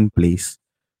Boston plays,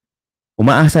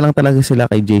 umaasa lang talaga sila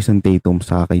kay Jason Tatum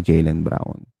sa kay Jaylen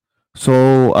Brown. So,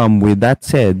 with that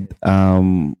said,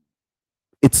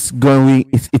 it's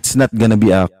not gonna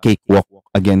be a cakewalk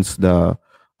against the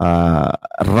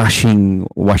rushing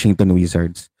Washington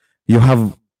Wizards. You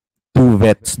have two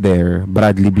vets there,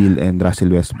 Bradley Beal and Russell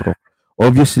Westbrook.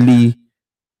 Obviously,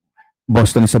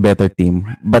 Boston is a better team,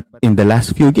 but in the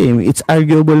last few games, it's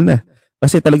arguable na.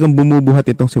 Kasi talagang bumubuhat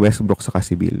itong si Westbrook sa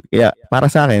si Beal. Kaya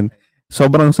para sa akin,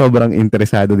 sobrang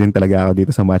interesado din talaga ako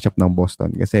dito sa matchup ng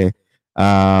Boston kasi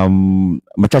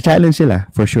matcha-challenge sila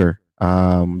for sure.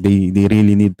 They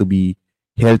really need to be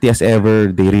healthy as ever.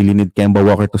 They really need Kemba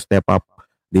Walker to step up.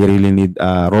 They really need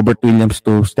Robert Williams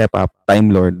to step up,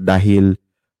 Time Lord, dahil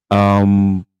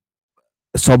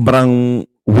sobrang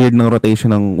weird ng rotation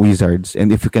ng Wizards,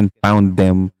 and if you can pound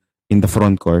them in the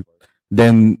front court,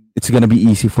 then it's gonna be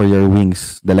easy for your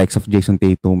wings, the likes of Jason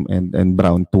Tatum and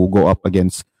Brown, to go up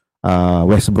against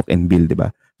Westbrook and Beal, di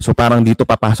ba? So parang dito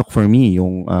papasok for me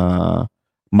yung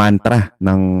mantra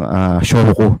ng show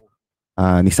ko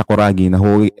ni Sakuragi na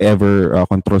whoever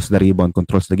controls the rebound,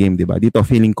 controls the game, di ba? Dito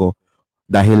feeling ko,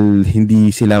 dahil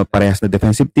hindi sila parehas na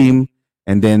defensive team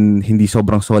and then hindi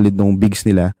sobrang solid ng bigs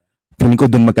nila, feeling ko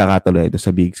dun magkakatuloy ito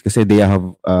sa bigs kasi they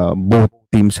have, both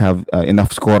teams have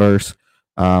enough scorers.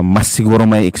 Mas siguro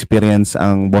may experience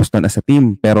ang Boston as a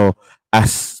team, pero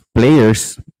as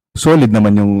players, solid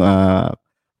naman yung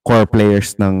core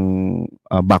players ng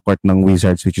backcourt ng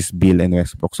Wizards, which is Beal and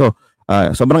Westbrook. So,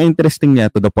 sobrang interesting niya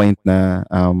to the point na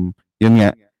yun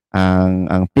nga,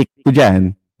 ang pick ko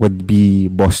dyan would be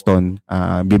Boston.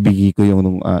 Bibigay ko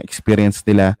yung experience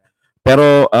nila.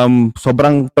 Pero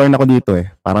sobrang turn ako dito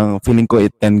eh. Parang feeling ko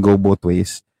it can go both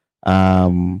ways.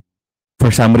 For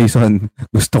some reason,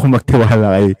 gusto ko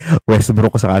magtiwala kay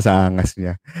Westbrook sa angas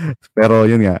niya. Pero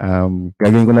yun nga,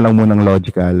 gagawin ko na lang munang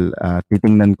logical.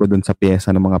 Titingnan ko dun sa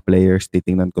pyesa ng mga players,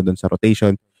 titingnan ko dun sa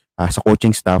rotation, sa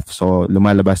coaching staff. So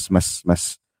lumalabas,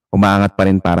 mas umaangat pa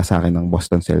rin para sa akin ng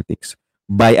Boston Celtics.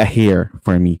 By a hair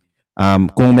for me.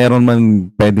 Kung meron man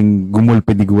pwedeng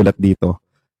gumulpi-digulat dito,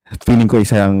 feeling ko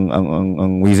isa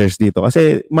ang Wizards dito.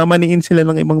 Kasi mamaniin sila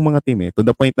ng ibang mga team eh. To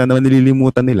the point na naman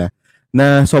nililimutan nila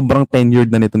na sobrang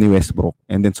tenured na nito ni Westbrook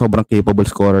and then sobrang capable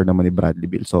scorer naman ni Bradley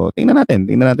Beal. So, tingnan natin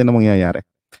ang mangyayari.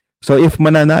 So, if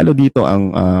mananalo dito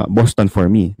ang Boston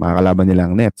for me, makakalaban nila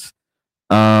ang Nets.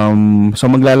 So,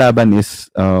 maglalaban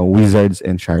is Wizards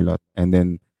and Charlotte. And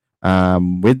then,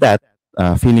 with that,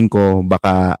 feeling ko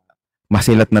baka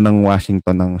masilat na ng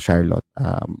Washington ng Charlotte.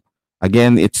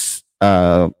 Again, it's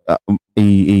a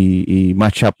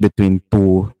matchup between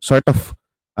two sort of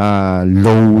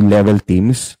low-level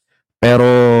teams. Pero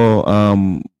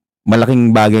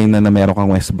malaking bagay na meron kang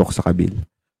Westbrook sa kabil.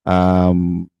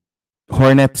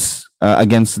 Hornets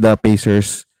against the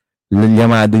Pacers,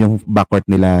 llamado yung backcourt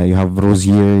nila. You have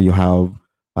Rozier, you have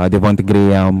Devonte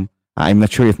Graham. I'm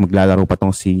not sure if maglalaro pa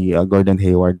tong si Gordon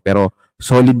Hayward, pero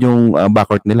solid yung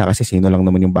backcourt nila kasi sino lang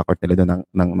naman yung backcourt nila doon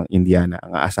ng Indiana.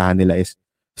 Ang aasahan nila is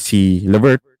si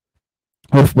LeVert.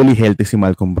 Hopefully healthy si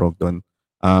Malcolm Brogdon.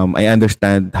 I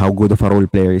understand how good of a role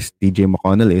player is TJ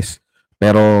McConnell is.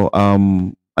 Pero,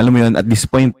 alam mo yun, at this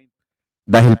point,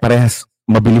 dahil parehas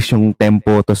mabilis yung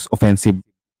tempo tos offensive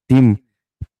team,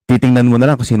 titingnan mo na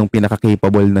lang kung sinong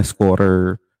pinaka-capable na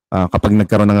scorer kapag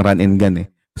nagkaroon ng run and gun eh.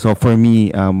 So, for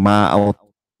me,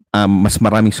 mas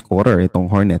maraming scorer itong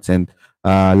Hornets. And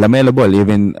LaMelo Ball,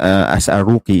 even as a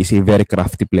rookie, is a very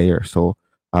crafty player. So,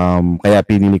 kaya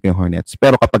pinili ko yung Hornets.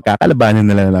 Pero kapag kakalabanan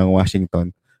nila lang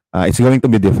Washington, it's going to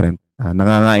be different.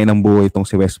 Nangangain ng buhay itong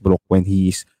si Westbrook when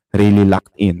he's really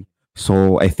locked in.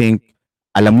 So, I think,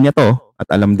 alam niya to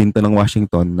at alam din to ng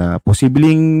Washington na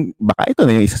posibleng baka ito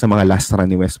na yung isa sa mga last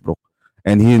run ni Westbrook.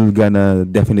 and he'll gonna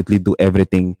definitely do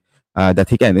everything that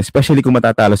he can, especially kung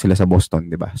matatalo sila sa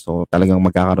Boston, di ba? So talagang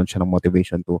magkakaroon siya ng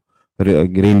motivation to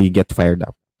really get fired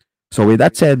up. So with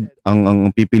that said,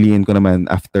 ang pipiliin ko naman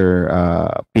after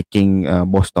picking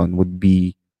Boston would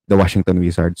be the Washington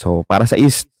Wizards. So para sa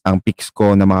East, ang picks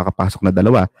ko na makakapasok na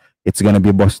dalawa, it's gonna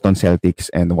be Boston Celtics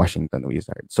and Washington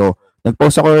Wizards. So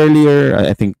nag-post ako earlier,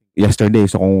 I think yesterday.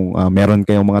 So kung meron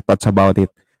kayong mga thoughts about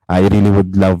it, I really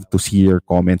would love to see your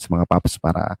comments mga paps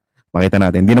para makita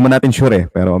natin. Hindi naman natin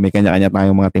sure pero may kanya-kanya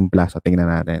tayong mga timpla, so tingnan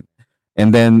natin.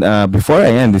 And then, before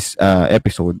I end this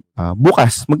episode,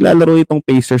 bukas, maglalaro itong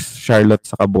Pacers, Charlotte,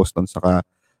 saka Boston, saka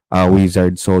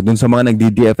Wizards. So, dun sa mga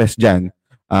nagdi-DFS dyan,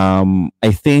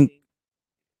 I think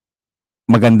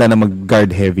maganda na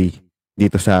mag-guard heavy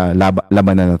dito sa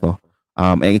labanan na to.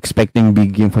 I'm expecting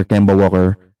big game for Kemba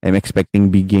Walker. I'm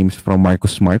expecting big games from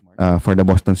Marcus Smart for the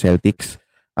Boston Celtics.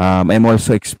 I'm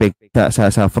also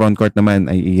sa frontcourt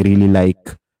naman, I really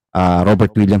like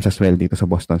Robert Williams as well dito sa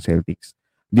Boston Celtics.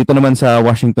 Dito naman sa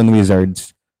Washington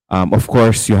Wizards, of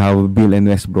course, you have Bill and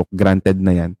Westbrook, granted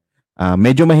na yan.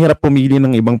 Medyo mahirap pumili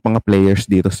ng ibang mga players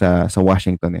dito sa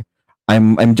Washington.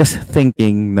 I'm just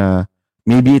thinking na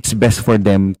maybe it's best for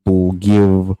them to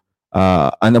give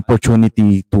an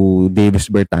opportunity to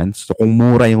Davis Bertans. So kung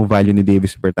mura yung value ni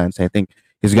Davis Bertans, I think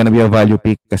he's gonna be a value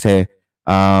pick kasi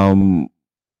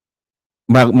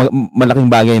malaking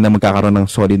bagay na magkakaroon ng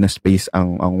solid na space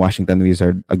ang Washington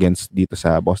Wizards against dito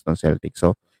sa Boston Celtics.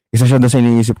 So, isa siya doon sa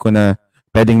iniisip ko na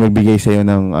pwedeng magbigay sa iyo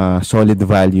ng solid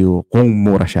value kung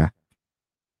mura siya.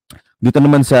 Dito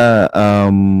naman sa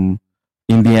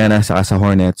Indiana saka sa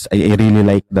Hornets, I really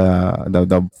like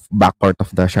the backcourt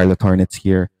of the Charlotte Hornets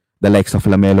here. The likes of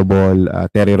LaMelo Ball,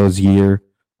 Terry Rozier.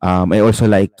 I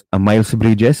also like Miles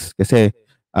Bridges kasi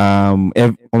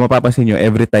kung mapapansin nyo,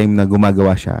 every time na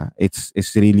gumagawa siya,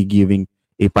 it's really giving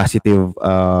a positive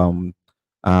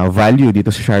value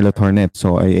dito sa Charlotte Hornets.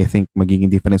 So I think magiging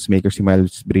difference maker si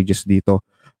Miles Bridges dito,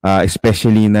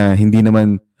 especially na hindi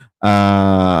naman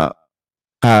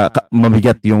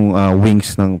mabigat yung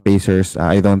wings ng Pacers.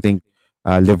 I don't think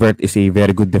LeVert is a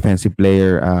very good defensive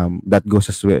player. That goes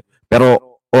as well.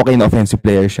 Pero okay na offensive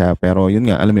player siya. Pero yun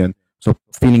nga, alam mo yun. So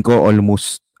feeling ko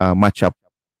almost matchup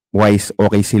wise,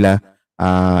 okay sila.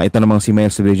 Ito namang si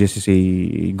Miles Bridges is a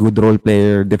good role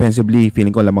player. Defensively,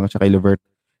 feeling ko lamang siya kay LeVert.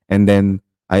 And then,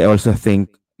 I also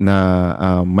think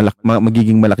na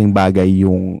magiging malaking bagay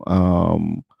yung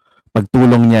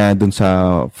pagtulong niya dun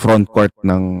sa front court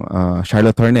ng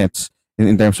Charlotte Hornets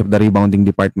in terms of the rebounding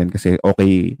department kasi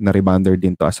okay na rebounder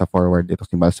din to as a forward dito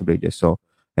si Miles Bridges. So,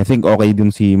 I think okay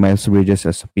din si Miles Bridges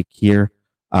as a pick here.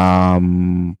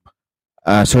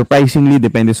 Surprisingly,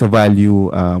 depende sa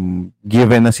value.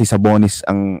 Given na si Sabonis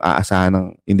ang aasahan ng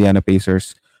Indiana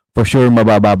Pacers, for sure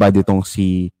mabababa ditong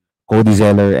si Cody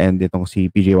Zeller and ditong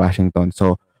si PJ Washington.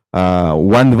 So,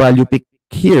 one value pick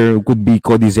here could be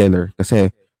Cody Zeller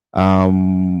kasi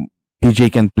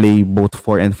PJ can play both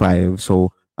 4 and 5.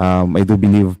 So, I do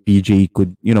believe PJ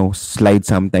could, slide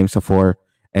sometimes sa 4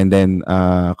 and then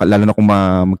lalo na kung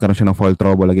magkaroon siya ng foul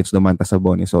trouble against Domantas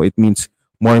Sabonis. So, it means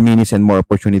more minutes and more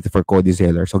opportunity for Cody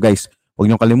Zeller. So guys, huwag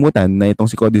niyong kalimutan na itong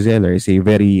si Cody Zeller is a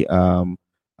very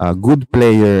good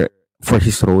player for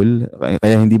his role.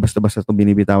 Kaya hindi basta-basta itong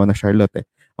binibitawan ng Charlotte.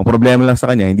 Ang problema lang sa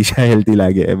kanya, hindi siya healthy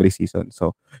lagi every season.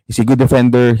 So, he's a good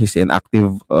defender. He's an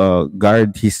active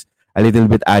guard. He's a little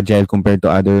bit agile compared to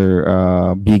other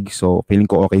big. So, feeling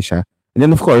ko okay siya. And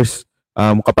then of course,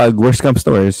 kapag worst comes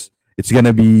to worst, it's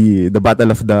gonna be the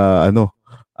battle of the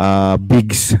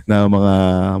bigs na mga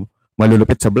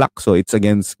malulupit sa block. So it's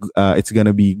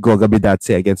gonna be Goga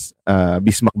Bitadze against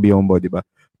Bismack Biyombo, di ba?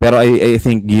 Pero I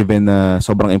think given na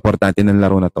sobrang importante ng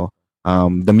laro na to,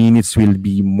 the minutes will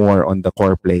be more on the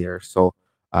core players. So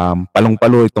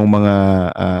palong-palo itong mga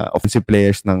offensive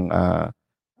players ng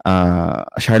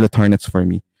Charlotte Hornets for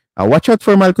me. Watch out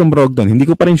for Malcolm Brogdon. Hindi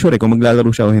ko pa rin sure kung maglalaro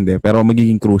siya o hindi, pero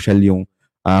magiging crucial yung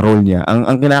role niya.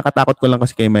 Ang kinakatakot ko lang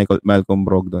kasi kay Malcolm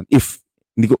Brogdon, if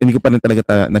hindi ko pa rin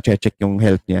talaga na-check yung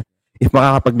health niya. If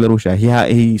makakapaglaro siya,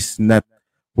 he's not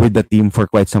with the team for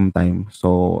quite some time.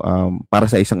 So, para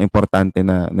sa isang importante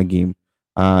na game,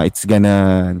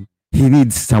 he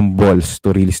needs some balls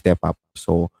to really step up.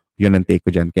 So, yun ang take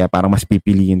ko dyan. Kaya parang mas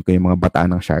pipiliin ko yung mga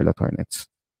bataan ng Charlotte Hornets.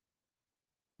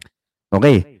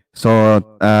 Okay. So,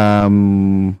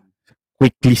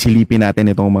 quickly silipin natin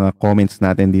itong mga comments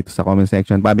natin dito sa comment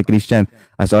section. Papi Christian,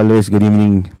 as always, good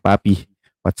evening, Papi.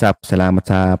 What's up? Salamat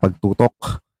sa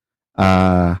pagtutok.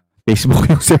 Facebook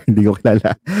yung sir, hindi ko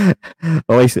kilala.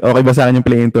 Okay ba sa akin yung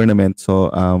play-in tournament? So,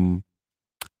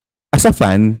 as a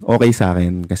fan, okay sa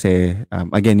akin kasi,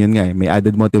 again, yun nga, may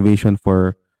added motivation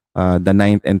for the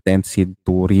 9th and 10th seed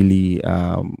to really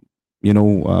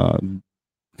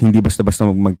hindi basta-basta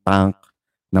mag-tank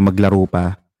na maglaro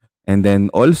pa. And then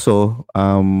also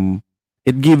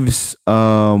it gives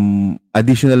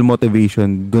additional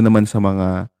motivation doon naman sa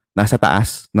mga nasa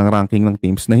taas ng ranking ng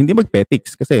teams na hindi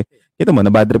mag-petics kasi kita mo,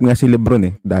 nabadrip nga si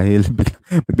Lebron dahil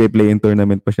magpe-play in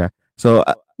tournament pa siya. So,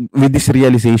 with this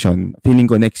realization, feeling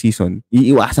ko next season,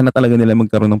 iiwasan na talaga nila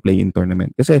magkaroon ng play-in tournament.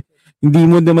 Kasi, hindi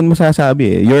mo naman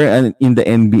masasabi You're in the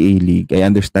NBA league. I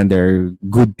understand there are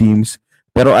good teams.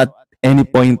 Pero at any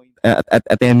point,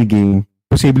 at any game,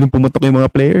 posibleng pumutok yung mga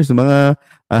players, mga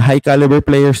high caliber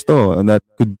players to that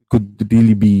could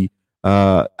really be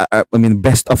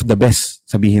best of the best,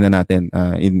 sabihin na natin,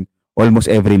 in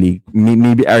almost every league.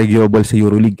 Maybe arguable sa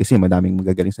EuroLeague kasi madaming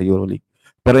magagaling sa EuroLeague.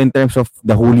 Pero in terms of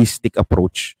the holistic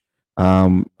approach,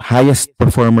 highest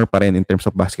performer pa rin in terms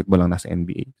of basketball ang nasa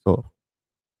NBA. So,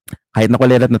 kahit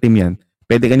nakulelat na team yan,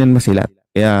 pwede ka niyan masilat.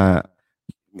 Kaya,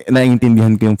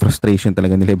 naiintindihan ko yung frustration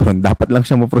talaga ni Lebron. Dapat lang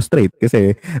siya ma-frustrate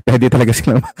kasi pwede talaga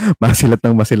silang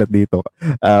masilat dito.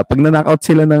 Pag na-knockout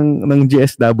sila ng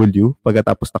GSW,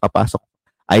 pagkatapos nakapasok,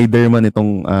 either man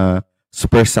itong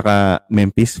Spurs saka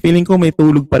Memphis, feeling ko may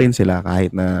tulog pa rin sila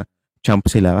kahit na champ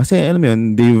sila. Kasi alam mo yun,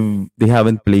 they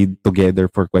haven't played together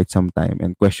for quite some time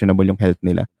and questionable yung health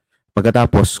nila.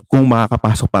 Pagkatapos, kung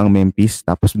makakapasok pa ang Memphis,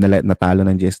 tapos natalo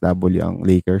ng GSW ang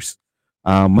Lakers,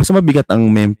 mas mabigat ang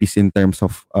Memphis in terms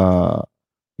of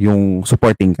yung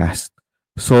supporting cast.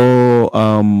 So,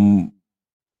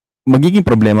 magiging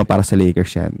problema para sa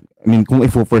Lakers yan. I mean, kung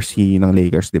i-foresee ng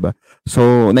Lakers, di ba?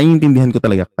 So, naiintindihan ko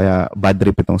talaga kaya bad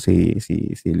trip itong si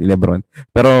Lebron.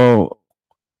 Pero,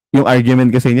 yung argument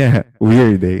kasi niya,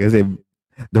 weird Kasi,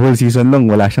 the whole season long,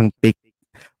 wala siyang take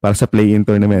para sa play-in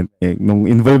tournament. Nung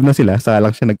involved na sila, saka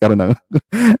lang siya nagkaroon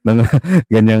ng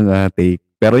ganyang take.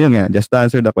 Pero yun nga, just to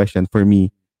answer the question, for me,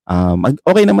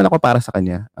 okay naman ako para sa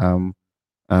kanya.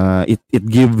 It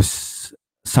gives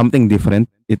something different.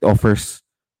 It offers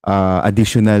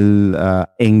additional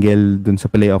angle dun sa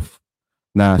playoff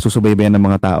na susubaybayan ng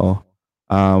mga tao.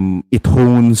 It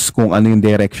hones kung ano yung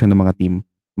direction ng mga team.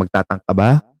 Magtatangka ka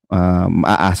ba?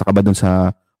 Maaasa ka ba dun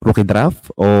sa rookie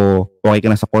draft? O okay ka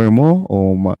na sa core mo?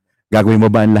 O gagawin mo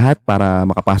ba ang lahat para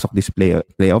makapasok this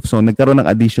playoff? So nagkaroon ng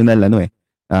additional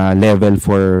level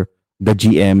for the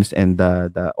GMs and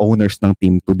the owners ng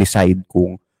team to decide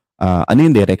kung ano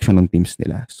yung direction ng teams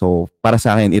nila. So para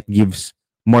sa akin, it gives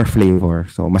more flavor.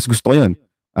 So mas gusto ko yun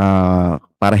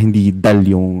para hindi dull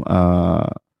yung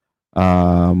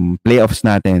playoffs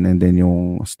natin and then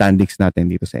yung standings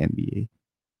natin dito sa NBA.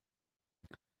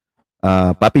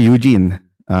 Papi Eugene,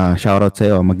 shoutout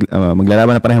sa'yo.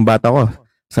 Maglalaban na parehong bata ko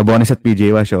sa Sabonis at PJ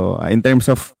Wash. So, in terms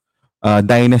of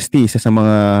dynasty, isa sa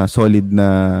mga solid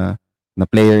na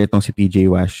player itong si PJ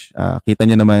Wash. Kita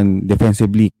niyo naman,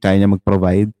 defensively, kaya niya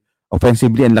mag-provide.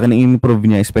 Offensively, ang laki ng improve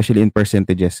niya, especially in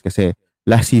percentages. Kasi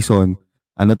last season,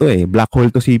 black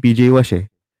hole to si PJ Wash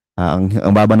ang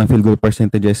baba ng field goal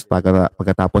percentages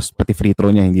pagkatapos pati free throw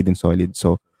niya hindi din solid.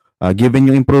 So, given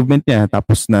yung improvement niya,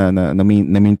 tapos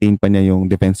na-maintain pa niya yung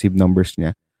defensive numbers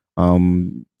niya,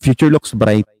 future looks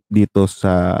bright dito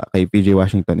kay PJ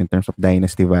Washington in terms of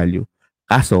dynasty value.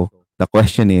 Kaso, the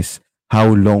question is,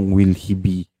 how long will he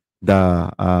be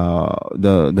the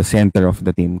center of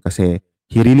the team? Kasi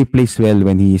he really plays well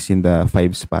when he is in the 5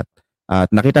 spot. At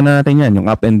nakita na natin yan, yung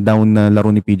up and down na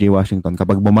laro ni PJ Washington.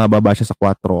 Kapag bumababa siya sa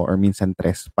 4 or minsan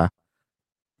 3 pa,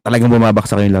 talagang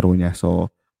bumabaksak yung laro niya.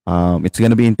 So, it's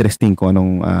gonna be interesting kung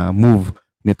anong move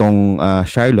nitong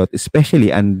Charlotte,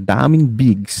 especially ang daming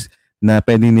bigs na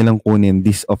pwede nilang kunin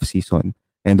this off-season.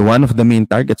 And one of the main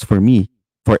targets for me,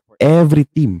 for every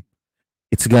team,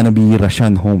 it's gonna be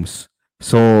Rashawn Holmes.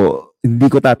 So, hindi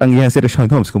ko tatanggihan si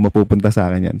Rashawn Holmes kung mapupunta sa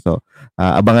akin yan. So,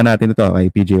 abangan natin ito kay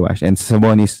PJ Wash. And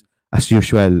Sabonis, as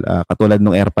usual, katulad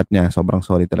ng airpot niya, sobrang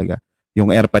solid talaga.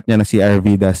 Yung airpot niya na si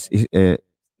Arvidas,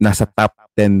 nasa top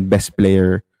 10 best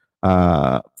player,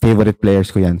 favorite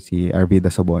players ko yan, si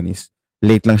Arvidas Sabonis.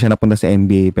 Late lang siya napunta sa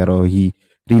NBA, pero he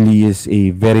really is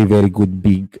a very, very good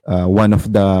big. One of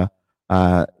the,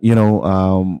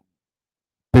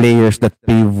 players that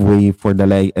pave way for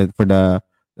the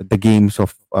games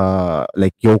of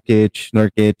like Jokic,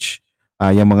 Nurkic,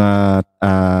 yung mga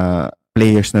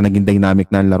players na naging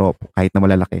dynamic na laro kahit na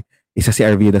malalaki. Isa si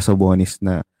Arvidas Sabonis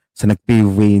na sa nag-pave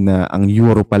way na ang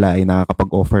Euro pala ay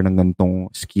nakakapag-offer ng ganitong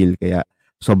skill, kaya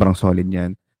sobrang solid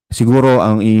yan. Siguro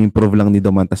ang i-improve lang ni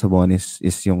Domantas Sabonis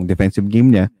is yung defensive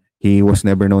game niya. He was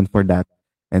never known for that.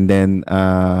 And then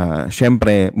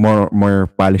syempre more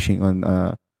polishing on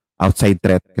outside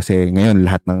threat kasi ngayon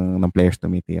lahat ng players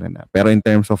tumitira na. Pero in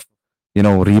terms of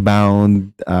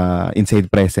rebound, inside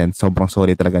presence, sobrang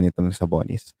solid talaga nito ng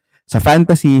Sabonis. Sa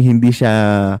fantasy, hindi siya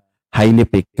highly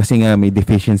picked kasi nga may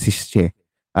deficiencies siya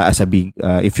as a big.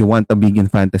 If you want a big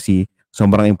in fantasy,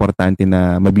 sobrang importante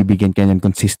na mabibigyan ka niyan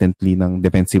consistently ng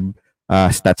defensive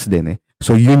stats din eh.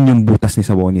 So yun yung butas ni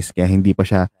Sabonis kaya hindi pa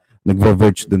siya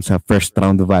nag-verge dun sa first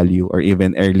round value or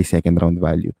even early second round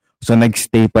value. So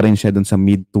nag-stay pa rin siya dun sa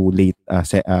mid to late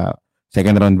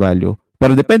second round value.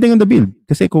 Pero depending on the build,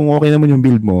 kasi kung okay naman yung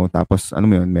build mo, tapos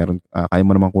kaya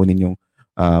mo naman kunin yung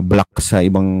block sa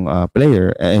ibang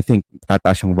player, I think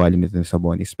tataas yung value nito sa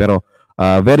Sabonis. Pero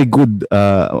very good,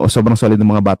 sobrang solid ng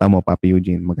mga bata mo, Papi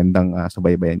Eugene. Magandang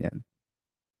subaybayan yan.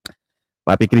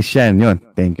 Papi Christian, yun.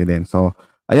 Thank you din. So,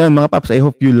 ayun mga Paps, I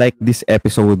hope you like this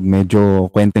episode.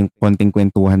 Medyo konting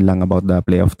kwentuhan lang about the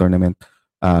playoff tournament.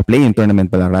 Play-in tournament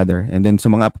pala rather. And then sa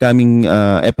mga upcoming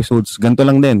episodes, ganito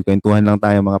lang din. Kwentuhan lang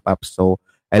tayo mga Paps. So,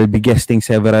 I'll be guesting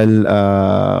several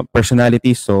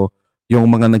personalities. So, yung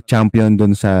mga nag-champion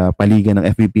dun sa paliga ng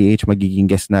FBPH,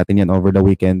 magiging guest natin yan over the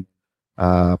weekend.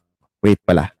 Wait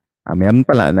pala. Meron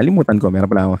pala. Nalimutan ko. Meron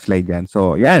pala akong slide yan.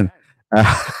 So, yan.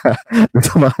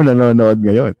 Sa mga nanonood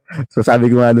ngayon. So,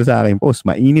 sabi ko nga doon sa aking post,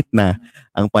 mainit na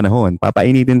ang panahon.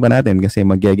 Papainitin pa natin kasi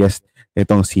mag-guest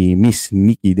itong si Miss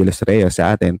Nikki De Los Reyes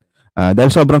sa atin.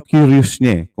 Dahil sobrang curious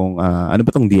niya kung ano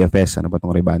ba tong DFS, ano ba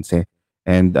tong Rebanse.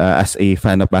 And as a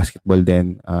fan of basketball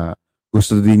din,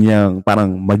 gusto din niyang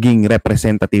parang maging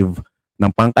representative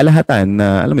ng pangkalahatan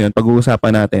na, alam mo yun,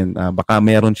 pag-uusapan natin, baka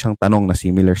meron siyang tanong na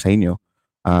similar sa inyo.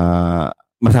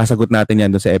 Masasagot natin yan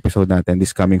doon sa episode natin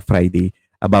this coming Friday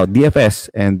about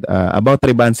DFS and about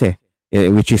Rebanse,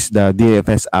 which is the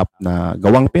DFS app na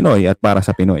gawang Pinoy at para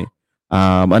sa Pinoy.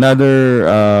 Another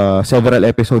several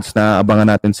episodes na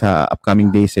abangan natin sa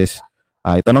upcoming days is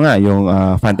ito na nga yung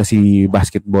fantasy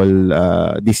basketball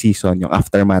this season, yung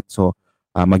aftermath. So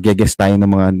mag-guest tayo ng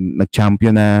mga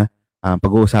nag-champion na,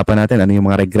 pag-uusapan natin ano yung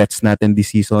mga regrets natin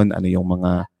this season, ano yung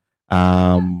mga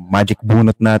magic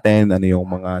bunot natin, ano yung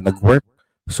mga nag-work.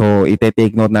 So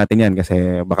ite-take note natin yan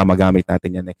kasi baka magamit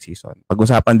natin yan next season.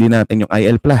 Pag-usapan din natin yung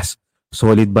IL Plus.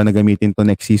 Solid ba na gamitin to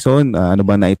next season? Ano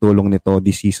ba na itulong nito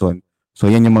this season? So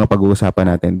yan yung mga pag-uusapan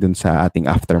natin dun sa ating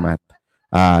aftermath.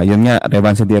 Yun nga,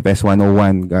 Revanse DFS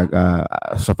 101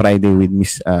 sa Friday with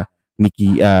Miss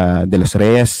Nikki De Los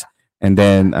Reyes. And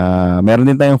then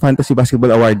meron din tayong Fantasy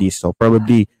Basketball Awardees. So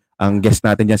probably ang guest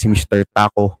natin dyan si Mr.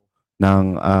 Taco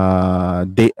ng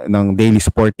Daily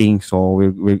Sporting. So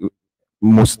we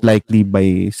most likely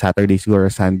by Saturday or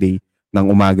Sunday ng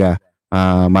umaga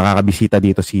makakabisita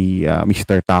dito si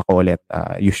Mr. Taco ulit.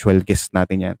 Usual guest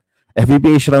natin yan.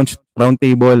 FBPH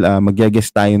Roundtable,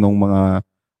 mag-guest tayo ng mga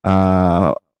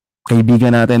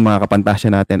kaibigan natin, mga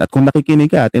kapantasya natin. At kung nakikinig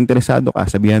ka at interesado ka,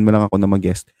 sabihan mo lang ako na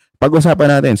mag-guest.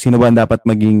 Pag-usapan natin, sino ba dapat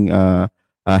maging,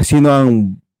 sino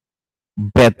ang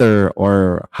better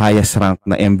or highest rank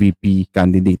na MVP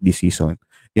candidate this season.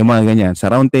 Yung mga ganyan. Sa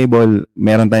roundtable,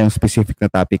 meron tayong specific na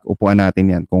topic. Upuan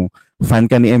natin yan. Kung fan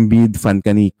ka ni Embiid, fan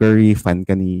ka ni Curry, fan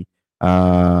ka ni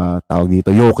tawag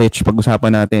dito, Jokic,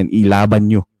 pag-usapan natin, ilaban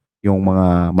nyo yung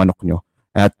mga manok nyo.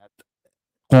 At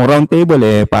kung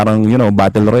roundtable parang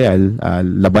battle royale,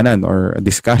 labanan or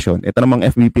discussion, ito namang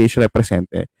FBPH represent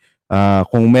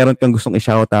kung meron kang gustong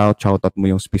i-shoutout, shoutout mo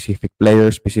yung specific player,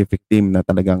 specific team na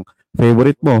talagang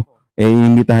favorite mo,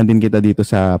 imbitahan din kita dito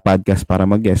sa podcast para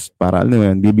mag-guest, para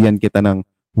bibigyan kita ng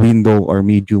window or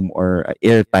medium or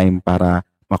airtime para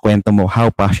makwento mo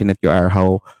how passionate you are,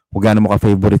 kung gaano mo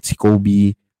ka-favorite si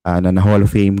Kobe na Hall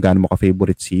of Fame, gaano mo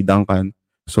ka-favorite si Duncan.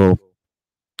 So,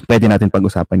 pwede natin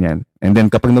pag-usapan yan. And then,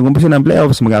 kapag nag-umpisa ng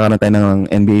playoffs, magkakaroon tayo ng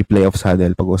NBA playoffs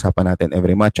huddle. Pag-usapan natin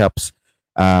every matchups,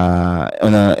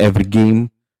 on every game.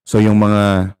 So, yung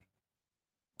mga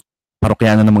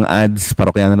parokyano ng mga ads,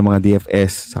 parokyano ng mga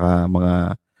DFS, saka mga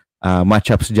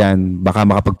matchups dyan, baka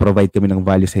makapag-provide kami ng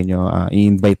value sa inyo.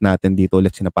 I-invite natin dito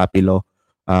ulit si na Papilo.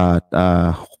 At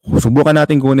subukan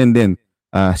natin kunin din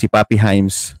si Papi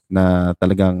Himes na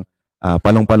talagang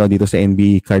palong-palo dito sa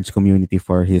NBA Cards community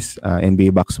for his NBA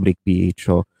Box Break PH.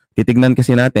 So, titignan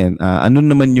kasi natin ano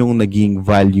naman yung naging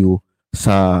value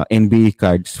sa NBA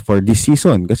Cards for this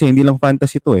season. Kasi hindi lang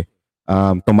fantasy to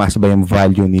tumaas ba yung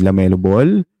value ni LaMelo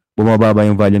Ball? Bumaba ba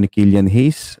yung value ni Killian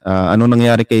Hayes? Ano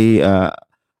nangyari kay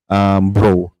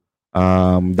Bro?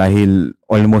 Dahil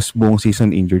almost buong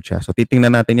season injured siya. So,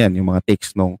 titingnan natin yan, yung mga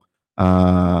takes ng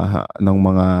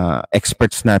mga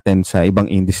experts natin sa ibang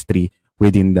industry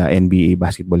within the NBA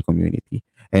basketball community.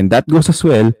 And that goes as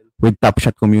well with Top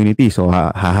Shot community. So,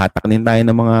 hahatak din tayo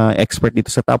ng mga expert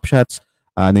dito sa Top Shots.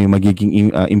 Ano yung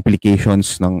magiging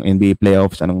implications ng NBA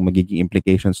playoffs, anong magiging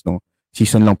implications ng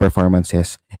season long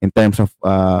performances in terms of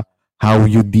how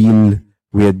you deal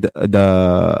with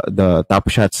the top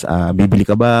shots. Bibili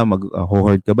ka ba,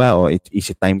 mag-hoard ka ba, o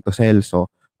is it time to sell? So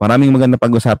maraming maganda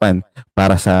pag-usapan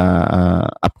para sa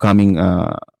upcoming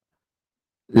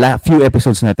few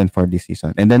episodes natin for this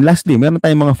season. And then lastly, meron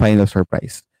tayong mga final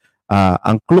surprise.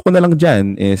 Ang clue ko na lang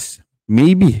dyan is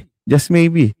maybe, just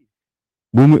maybe,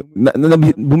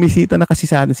 bumisita na kasi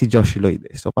sa atin si Josh Lloyd.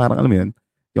 So parang alam mo yun,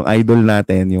 yung idol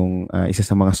natin, yung isa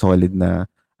sa mga solid na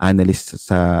analyst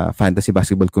sa fantasy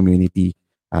basketball community,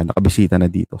 nakabisita na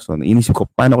dito. So inisip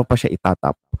ko, paano ko pa siya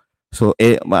itatap? So,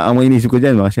 ang mga inisip ko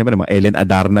dyan, siyempre, mga Ellen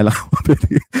Adarna lang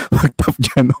mag-top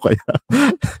dyan, o kaya,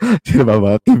 sino ba,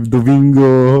 mga Kim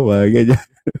Domingo, mga ganyan.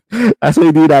 So,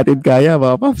 hindi natin kaya,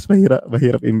 mga paps,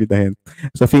 mahirap imbitahin.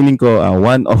 So, feeling ko,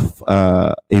 one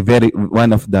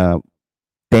of the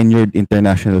tenured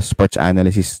international sports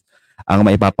analysts ang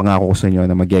maipapangako ko sa inyo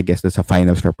na mag-guest sa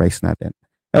final surprise natin.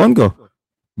 Ewan ko,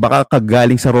 baka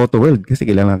kagaling sa Roto World, kasi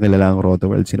kilala ang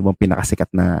Roto World. Sino bang pinakasikat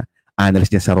na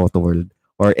analyst niya sa Roto World?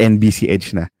 Or NBC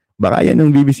Edge na. Baka yan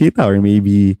yung bibisita, or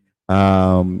maybe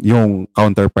yung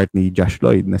counterpart ni Josh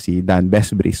Lloyd na si Dan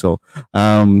Besbry. So,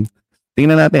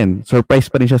 tingnan natin. Surprise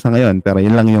pa rin siya sa ngayon, pero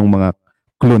yun lang yung mga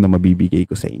clue na mabibigay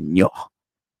ko sa inyo.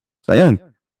 So, ayun.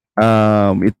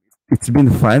 It's been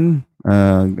fun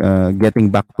getting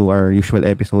back to our usual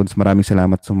episodes. Maraming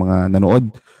salamat sa mga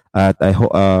nanood. At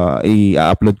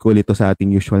i-upload ko ulit sa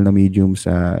ating usual na mediums.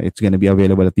 It's gonna be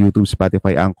available at YouTube,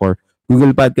 Spotify, Anchor,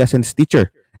 Google Podcast, and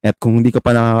Stitcher. At kung hindi ka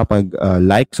pa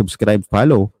nakakapag-like, subscribe,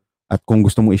 follow, at kung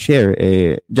gusto mo i-share,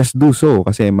 just do so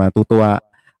kasi matutuwa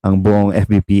ang buong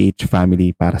FBPH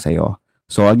family para sa iyo.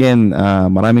 So again,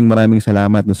 maraming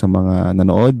salamat sa mga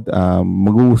nanood.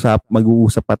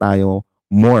 Mag-uusap pa tayo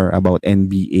more about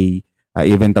NBA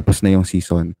even tapos na yung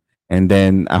season. And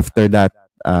then after that,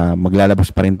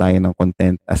 maglalabas pa rin tayo ng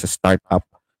content as a startup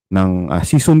ng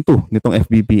season 2 nitong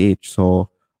FBPH. So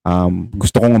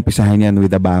gusto kong umpisahan yan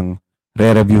with a bang.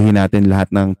 Re-reviewin natin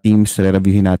lahat ng teams,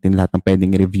 re-reviewin natin lahat ng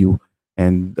pwedeng review,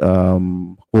 and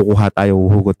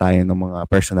huhugot tayo ng mga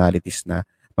personalities na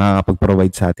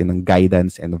makakapag-provide sa atin ng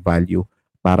guidance and value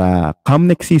para come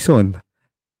next season,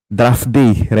 draft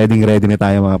day, ready na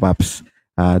tayo mga paps.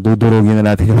 Dudurugin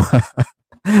na natin yung mga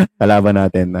kalaban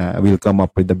natin. We'll come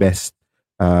up with the best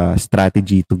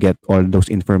strategy to get all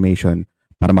those information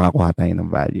para makakuha tayo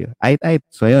ng value.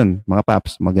 So ayun, mga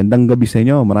paps, magandang gabi sa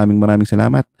inyo. Maraming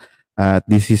salamat.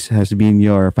 This has been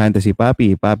your Fantasy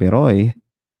Papi, Papi Roy.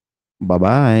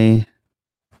 Bye-bye.